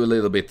to do a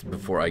little bit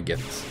before I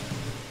get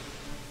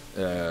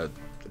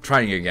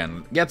trying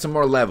again. Get some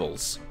more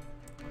levels.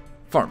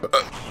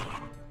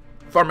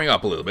 Farming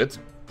up a little bit.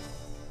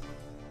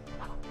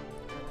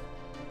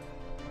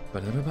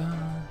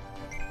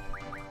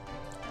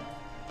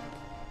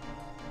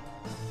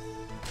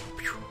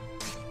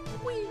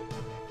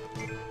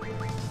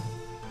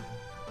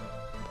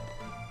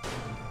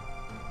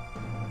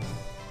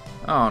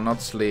 Oh,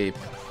 not sleep.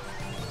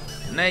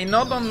 Nay,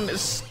 not on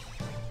this.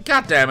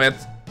 God damn it.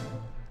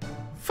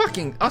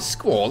 Fucking a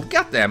squall.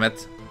 God damn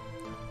it.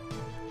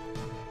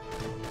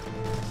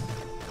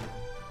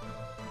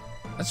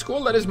 A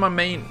squall, that is my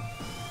main.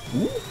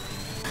 Ooh.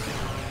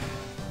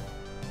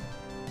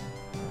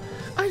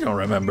 I don't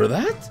remember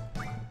that.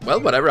 Well,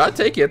 whatever, I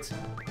take it.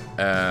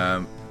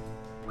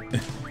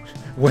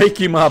 Wake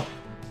him up.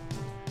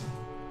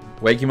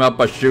 Wake him up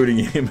by shooting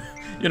him.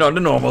 You know, the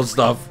normal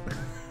stuff.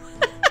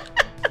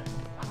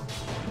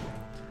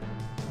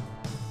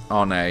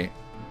 Oh, nay.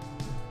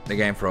 The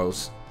game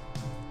froze.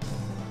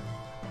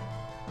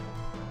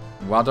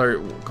 What are...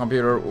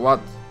 Computer, what?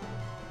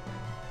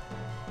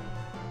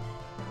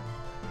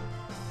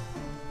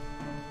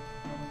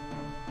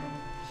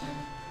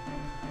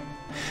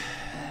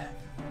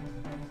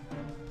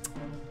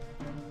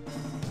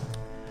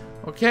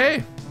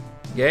 Okay,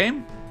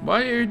 game,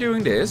 why are you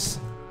doing this?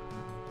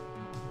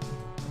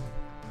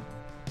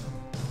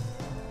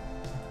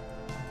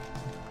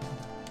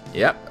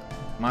 Yep,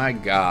 my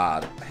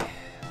god.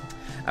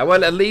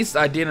 Well, at least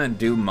I didn't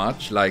do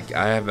much. Like,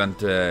 I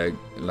haven't,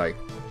 like,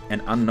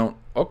 an unknown...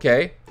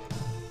 Okay.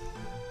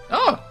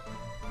 Oh!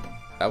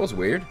 That was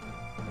weird.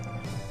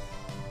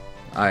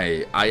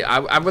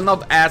 I will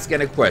not ask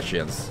any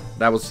questions.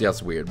 That was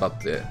just weird,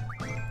 but...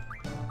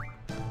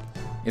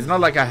 it's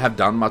not like I have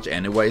done much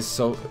anyways,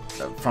 so...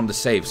 from the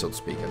save, so to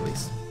speak, at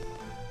least.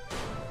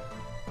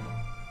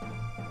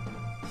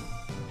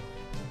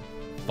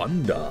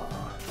 Thunder.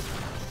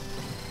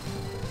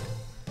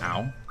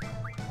 Ow.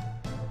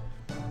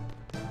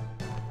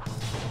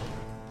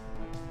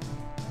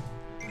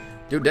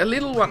 Dude, that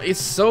little one is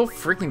so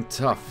freaking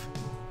tough.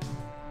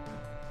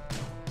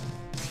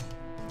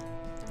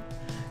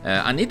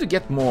 I need to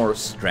get more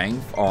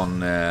strength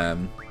on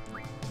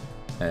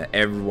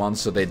everyone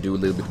so they do a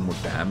little bit more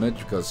damage,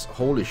 because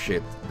holy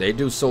shit, they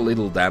do so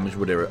little damage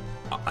with their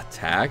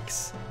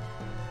attacks.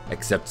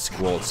 Except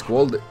Squall.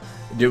 Squall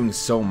doing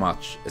so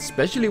much,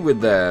 especially with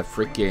the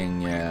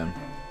freaking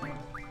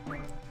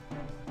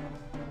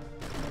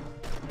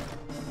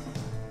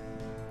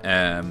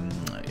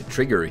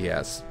trigger he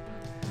has,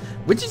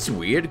 which is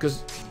weird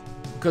because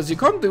you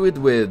can't do it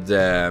with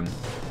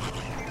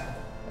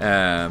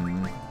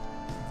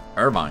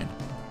Irvine,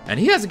 and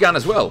he has a gun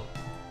as well.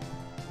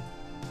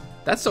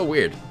 That's so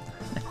weird.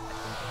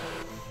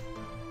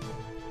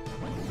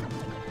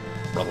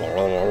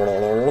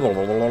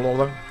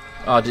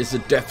 Oh, this is a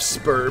death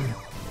sperm.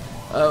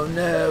 Oh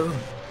no.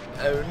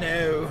 Oh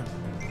no.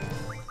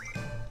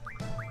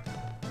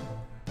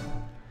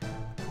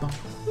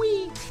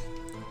 Whee.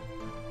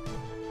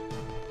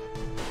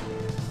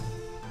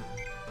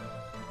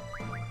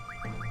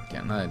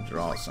 Can I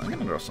draw some? I'm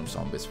gonna draw some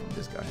zombies from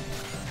this guy.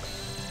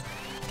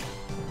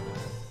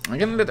 I'm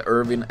gonna let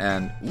Irvin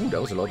and... Ooh,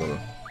 that was a lot of them.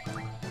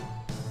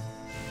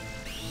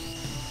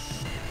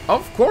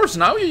 Of course,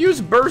 now you use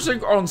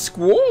Berserk on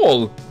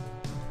Squall!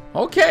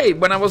 Okay,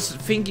 when I was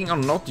thinking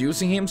on not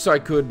using him so I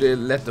could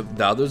let the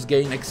others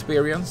gain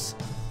experience.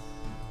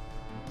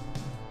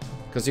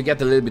 Because you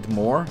get a little bit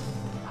more.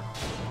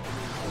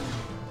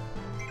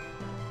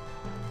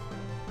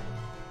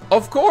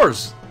 Of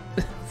course!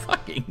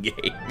 Fucking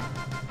game.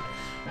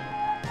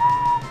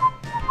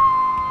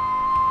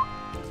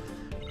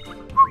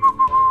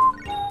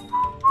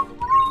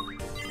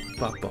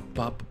 Pop, pop,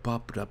 pop,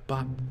 pop, pop,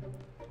 pop.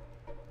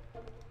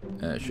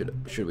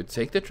 Should we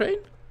take the train?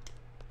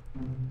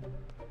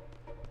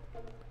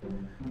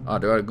 Oh,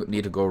 do I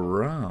need to go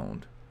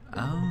around?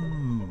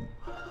 Oh,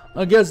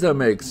 I guess that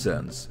makes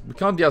sense. We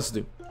can't just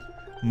do...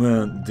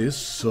 Man, this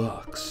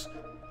sucks.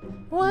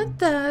 What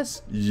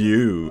does?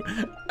 You.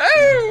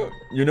 Oh!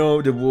 You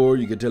know, the war,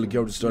 you can tell the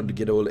character's starting to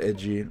get all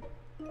edgy.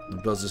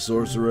 And plus the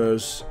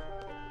sorcerers.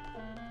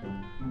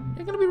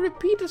 You're gonna be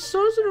repeated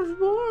Sorcerer's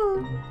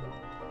War.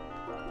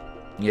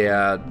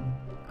 Yeah,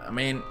 I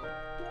mean...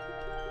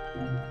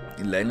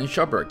 Lane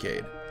Shop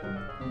Arcade.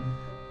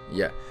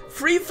 Yeah.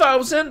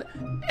 3,000,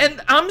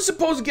 and I'm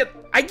supposed to get...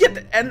 I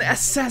get an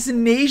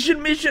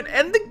assassination mission,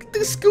 and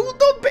the school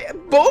don't pay...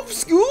 Both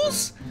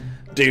schools?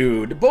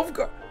 Dude, both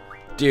go...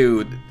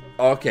 Dude,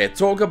 okay,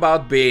 talk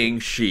about being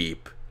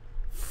sheep.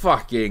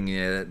 Fucking...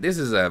 this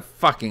is a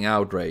fucking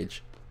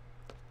outrage.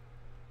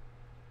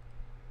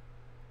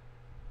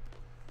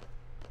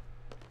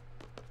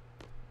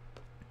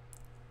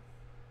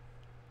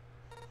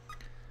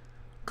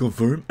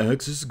 Confirm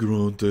access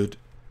granted.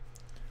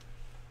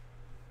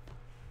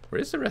 Where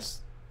is the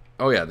rest?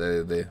 Oh yeah,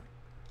 the...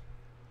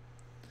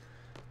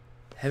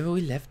 Haven't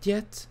we left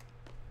yet?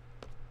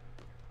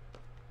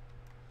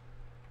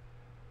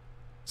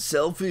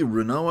 Selfie,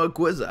 Renoa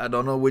quiz. I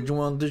don't know which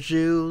one to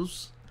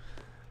choose.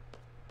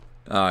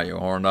 Ah, you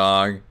horn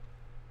dog.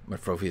 My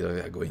trophies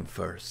are going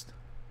first.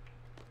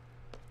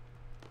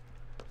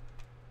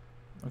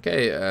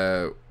 Okay,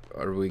 are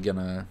we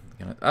gonna...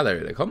 Ah, there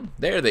they come.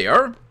 There they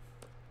are.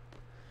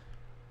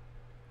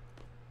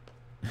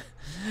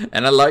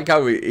 And I like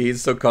how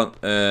he's so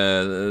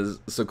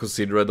so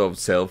considerate of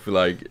self,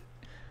 like...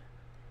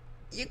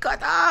 You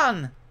got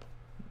on!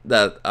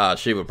 That,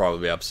 she would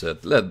probably be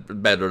upset.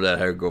 Better let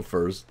her go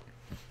first.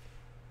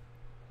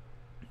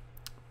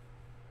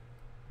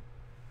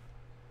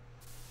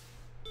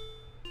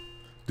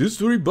 This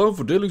ferry bound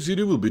for Delhi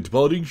City will be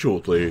departing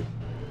shortly.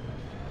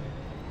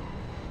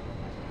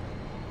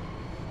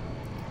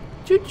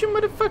 Choo-choo,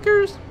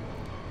 motherfuckers!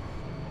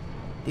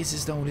 This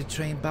is the only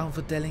train bound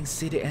for Delhi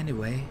City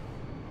anyway.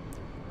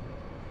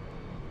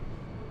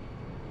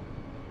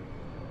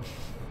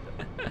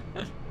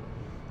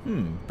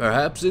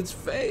 Perhaps it's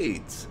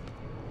fate.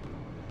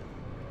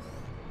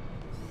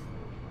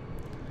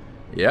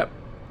 Yep.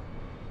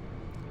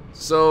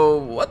 So,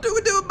 what do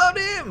we do about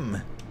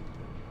him?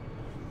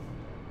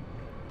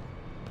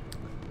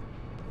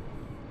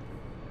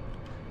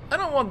 I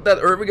don't want that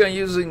Urbigan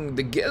using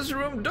the guest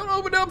room. Don't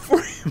open up for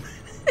him.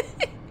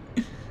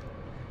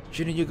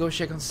 Shouldn't you go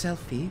check on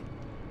Selfie?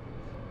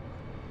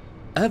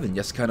 Evan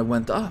just kind of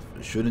went off.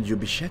 Shouldn't you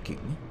be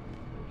checking?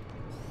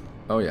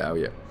 Oh yeah, oh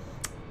yeah.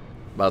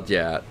 But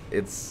yeah,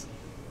 it's...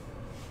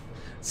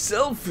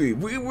 Selfie,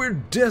 we were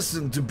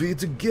destined to be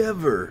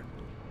together.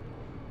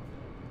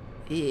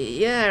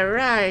 Yeah,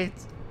 right.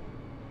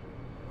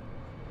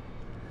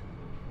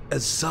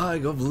 A sigh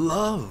of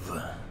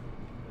love.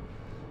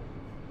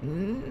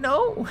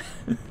 No.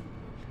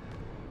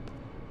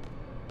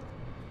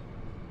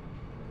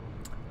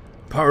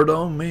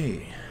 Pardon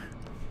me.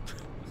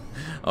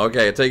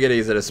 Okay, take it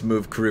easy, the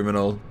smooth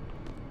criminal.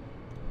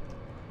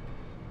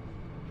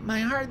 My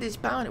heart is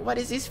pounding. What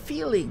is this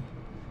feeling?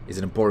 It's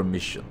an important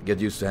mission. Get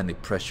used to handling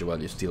pressure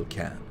while you still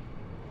can.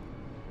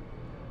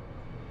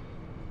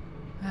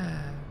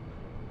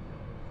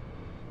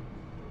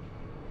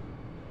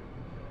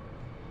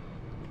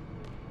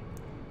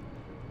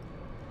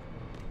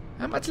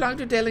 How much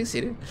longer to Delling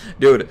City?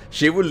 Dude,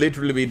 she would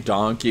literally be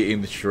Donkey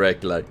in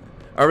Shrek, like,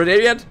 are we there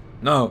yet?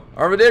 No.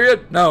 Are we there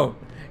yet? No.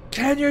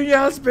 Can you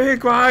just be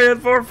quiet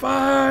for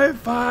 5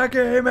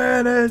 fucking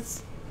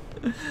minutes?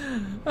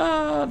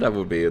 Ah, that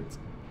would be it.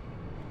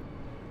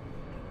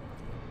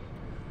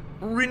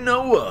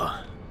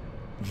 Renoa.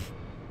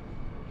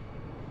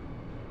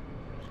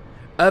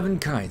 Urban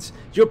Kinds,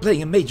 you're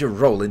playing a major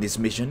role in this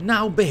mission.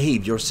 Now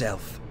behave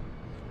yourself.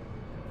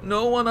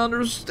 No one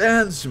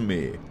understands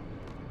me.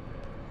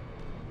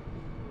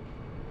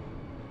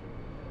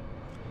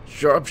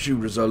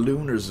 Sharpshooters are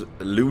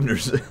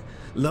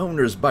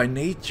loners by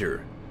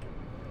nature.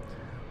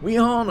 We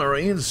hone our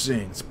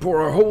instincts,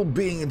 pour our whole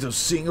being into a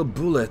single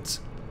bullet.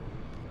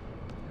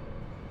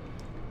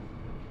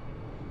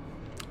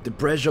 The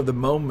pressure of the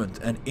moment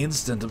and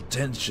instant of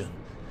tension.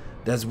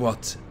 That's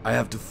what I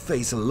have to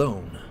face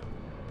alone.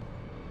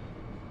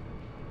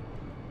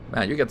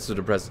 Man, you get so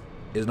depressed.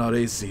 It's not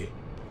easy.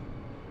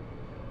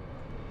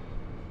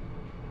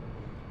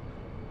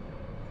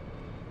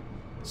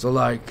 So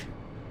like,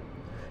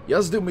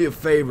 just do me a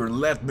favor and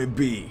let me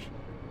be.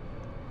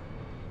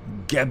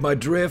 Get my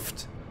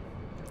drift?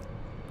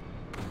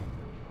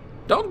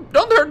 Don't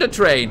hurt the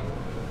train.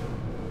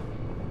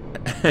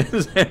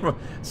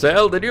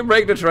 Cell, did you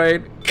break the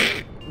train?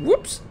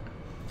 Whoops.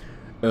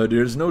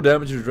 There's no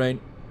damage to the train.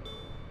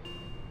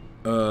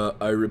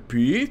 I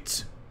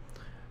repeat.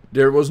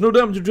 There was no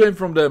damage to the train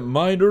from the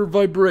minor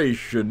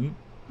vibration.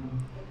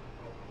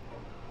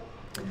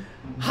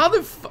 How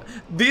the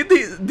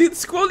did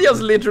Squall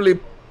just literally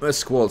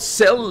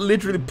Cell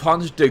literally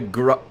punched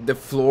the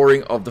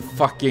flooring of the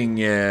fucking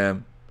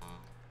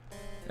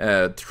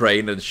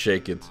train and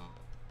shake it.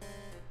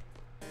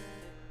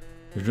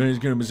 The train is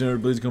gonna be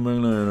sent, please come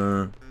in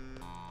later.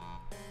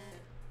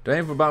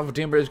 Train for bound for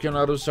timber is coming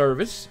out of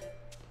service.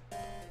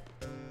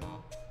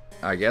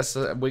 I guess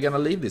we're gonna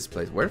leave this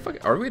place. Where the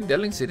fuck are we in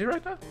Delling City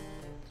right now?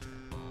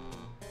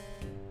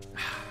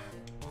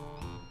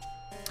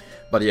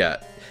 But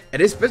yeah,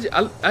 and especially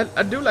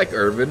I do like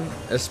Irvin,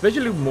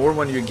 especially more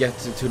when you get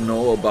to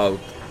know about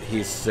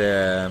his.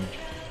 It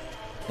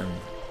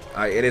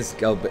is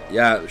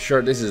yeah,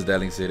 sure. This is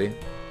Delling City.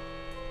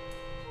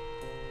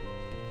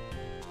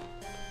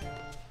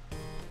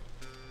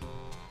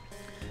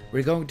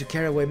 We're going to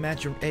Caraway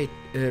Mansion 8,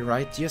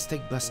 right? Just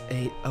take bus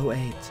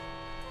 808.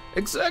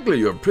 Exactly,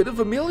 you're pretty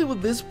familiar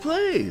with this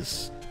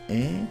place.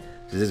 Eh?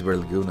 This is where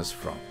Laguna's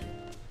from.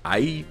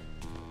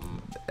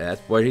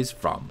 That's where he's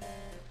from.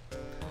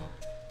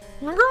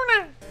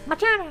 Laguna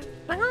Matata.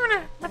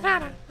 Laguna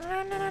Matata.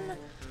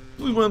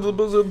 Please run to the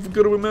bus at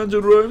Caraway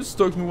Mansion arrives.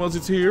 Talk to me once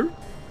it's here.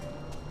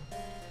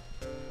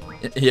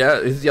 Yeah,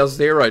 it's just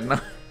there right now.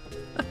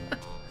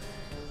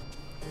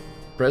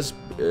 Press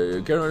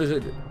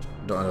Caraway.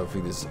 I don't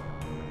think this.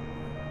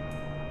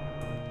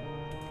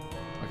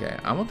 Okay,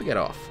 I want to get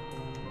off.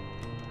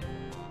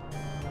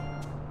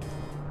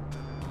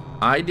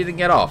 I didn't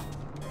get off.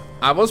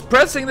 I was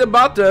pressing the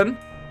button.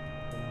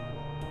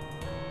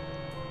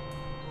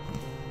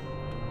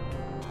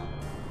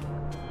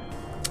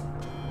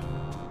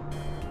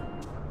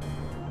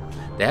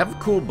 They have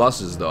cool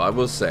buses though, I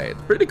will say.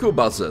 Pretty cool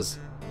buses.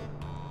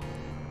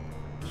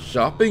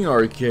 Shopping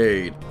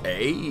arcade.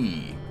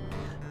 Hey.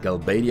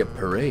 Galbadia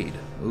Parade.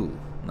 Ooh,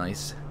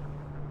 nice.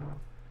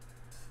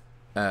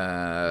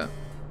 Oh,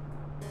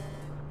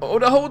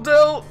 the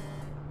hotel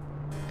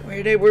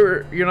where they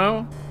were, you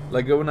know,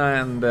 Laguna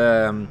and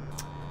oh,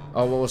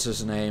 what was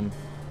his name?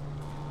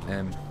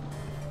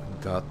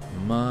 Got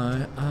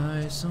my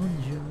eyes on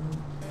you.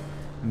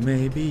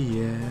 Maybe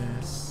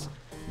yes,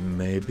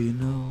 maybe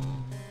no.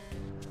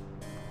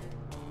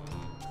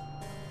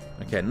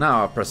 Okay,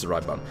 now I press the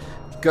right button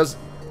because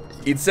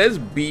it says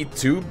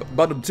B2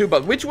 button 2,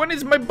 but which one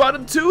is my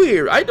button 2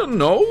 here? I don't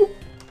know.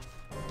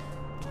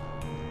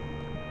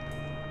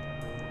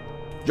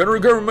 General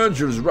Government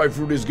is right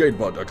through this gate,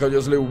 but I can't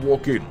just let him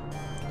walk in.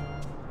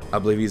 I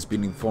believe he's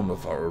been informed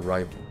of our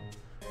arrival.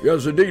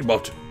 Yes, indeed,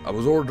 but I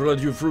was ordered to let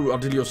you through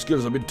until your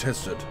skills have been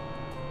tested.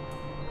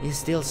 He's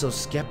still so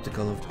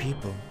skeptical of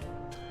people.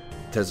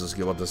 Test us,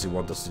 what does he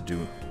want us to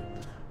do?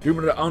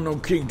 Bring the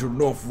unknown king to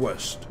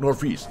northeast.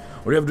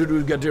 What you have to do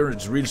is get there.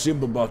 It's real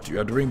simple, but you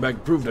have to bring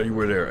back proof that you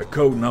were there. A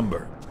code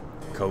number.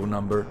 Code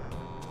number?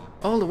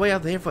 All the way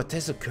out there for a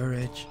test of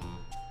courage.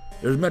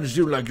 There's many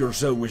students like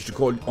yourself wish to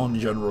call on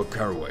General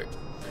Caraway.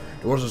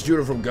 There was a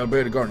student from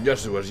Galbadia Garden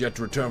yesterday who has yet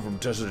to return from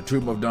testing the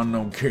Tomb of the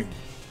Unknown King.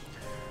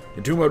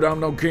 The Tomb of the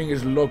Unknown King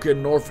is located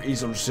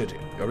northeast of the city.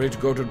 You're ready to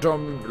go to the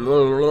tomb.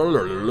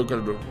 Look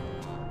at the.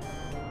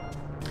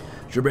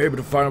 Should be able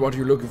to find out what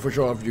you're looking for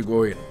sure after you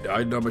go in. The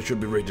ID number should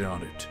be written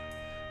on it.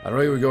 I don't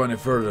think we go any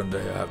further than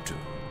they have to.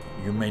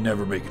 You may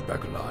never make it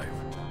back alive.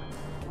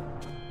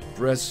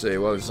 Press A.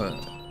 Well, it's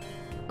not.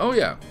 Oh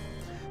yeah,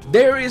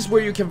 there is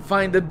where you can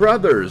find the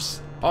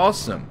brothers.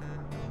 Awesome.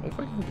 What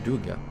am I going to do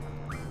again?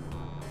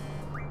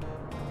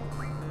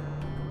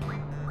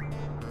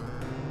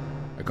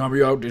 I can't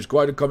be out. It's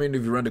quite a come in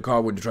if you rent a car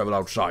when you travel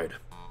outside.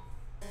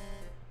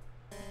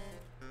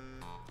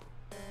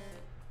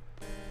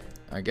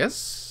 I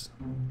guess.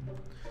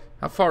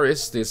 How far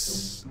is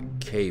this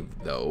cave,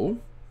 though?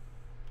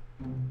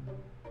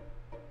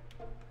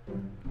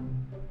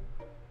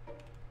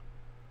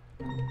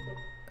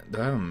 Do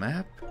I have a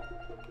map?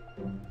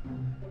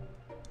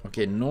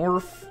 Okay,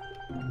 north,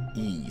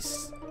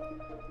 east.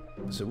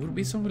 So it would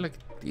be something like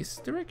this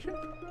direction?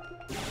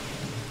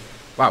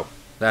 Wow,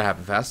 that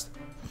happened fast.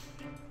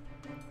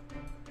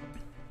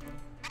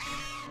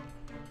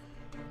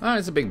 Ah,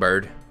 it's a big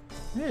bird.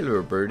 Hey,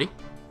 little birdie.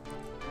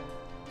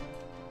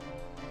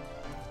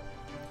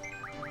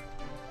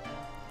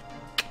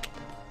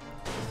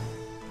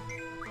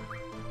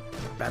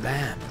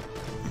 Ba-bam.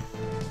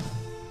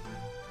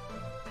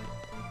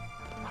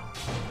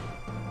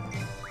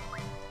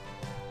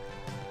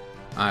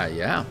 Ah,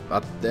 yeah,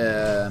 but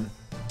this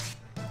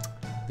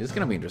is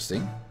gonna be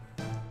interesting.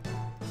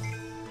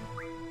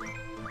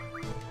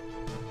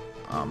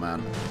 Oh,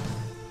 man.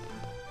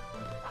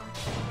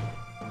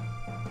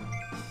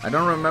 I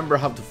don't remember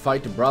how to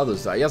fight the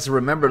brothers. I just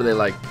remember they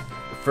like...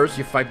 First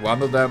you fight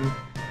one of them,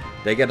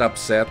 they get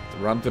upset,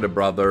 run to the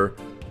brother,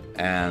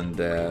 and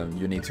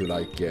you need to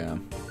like...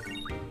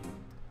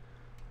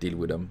 deal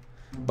with them.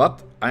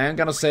 But I am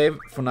gonna save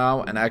for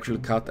now and actually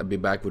cut and be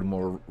back with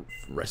more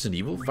Resident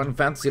Evil Final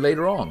Fantasy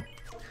later on.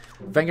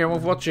 Thank you everyone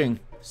for watching.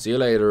 See you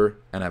later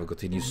and have a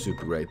continued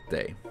super great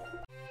day.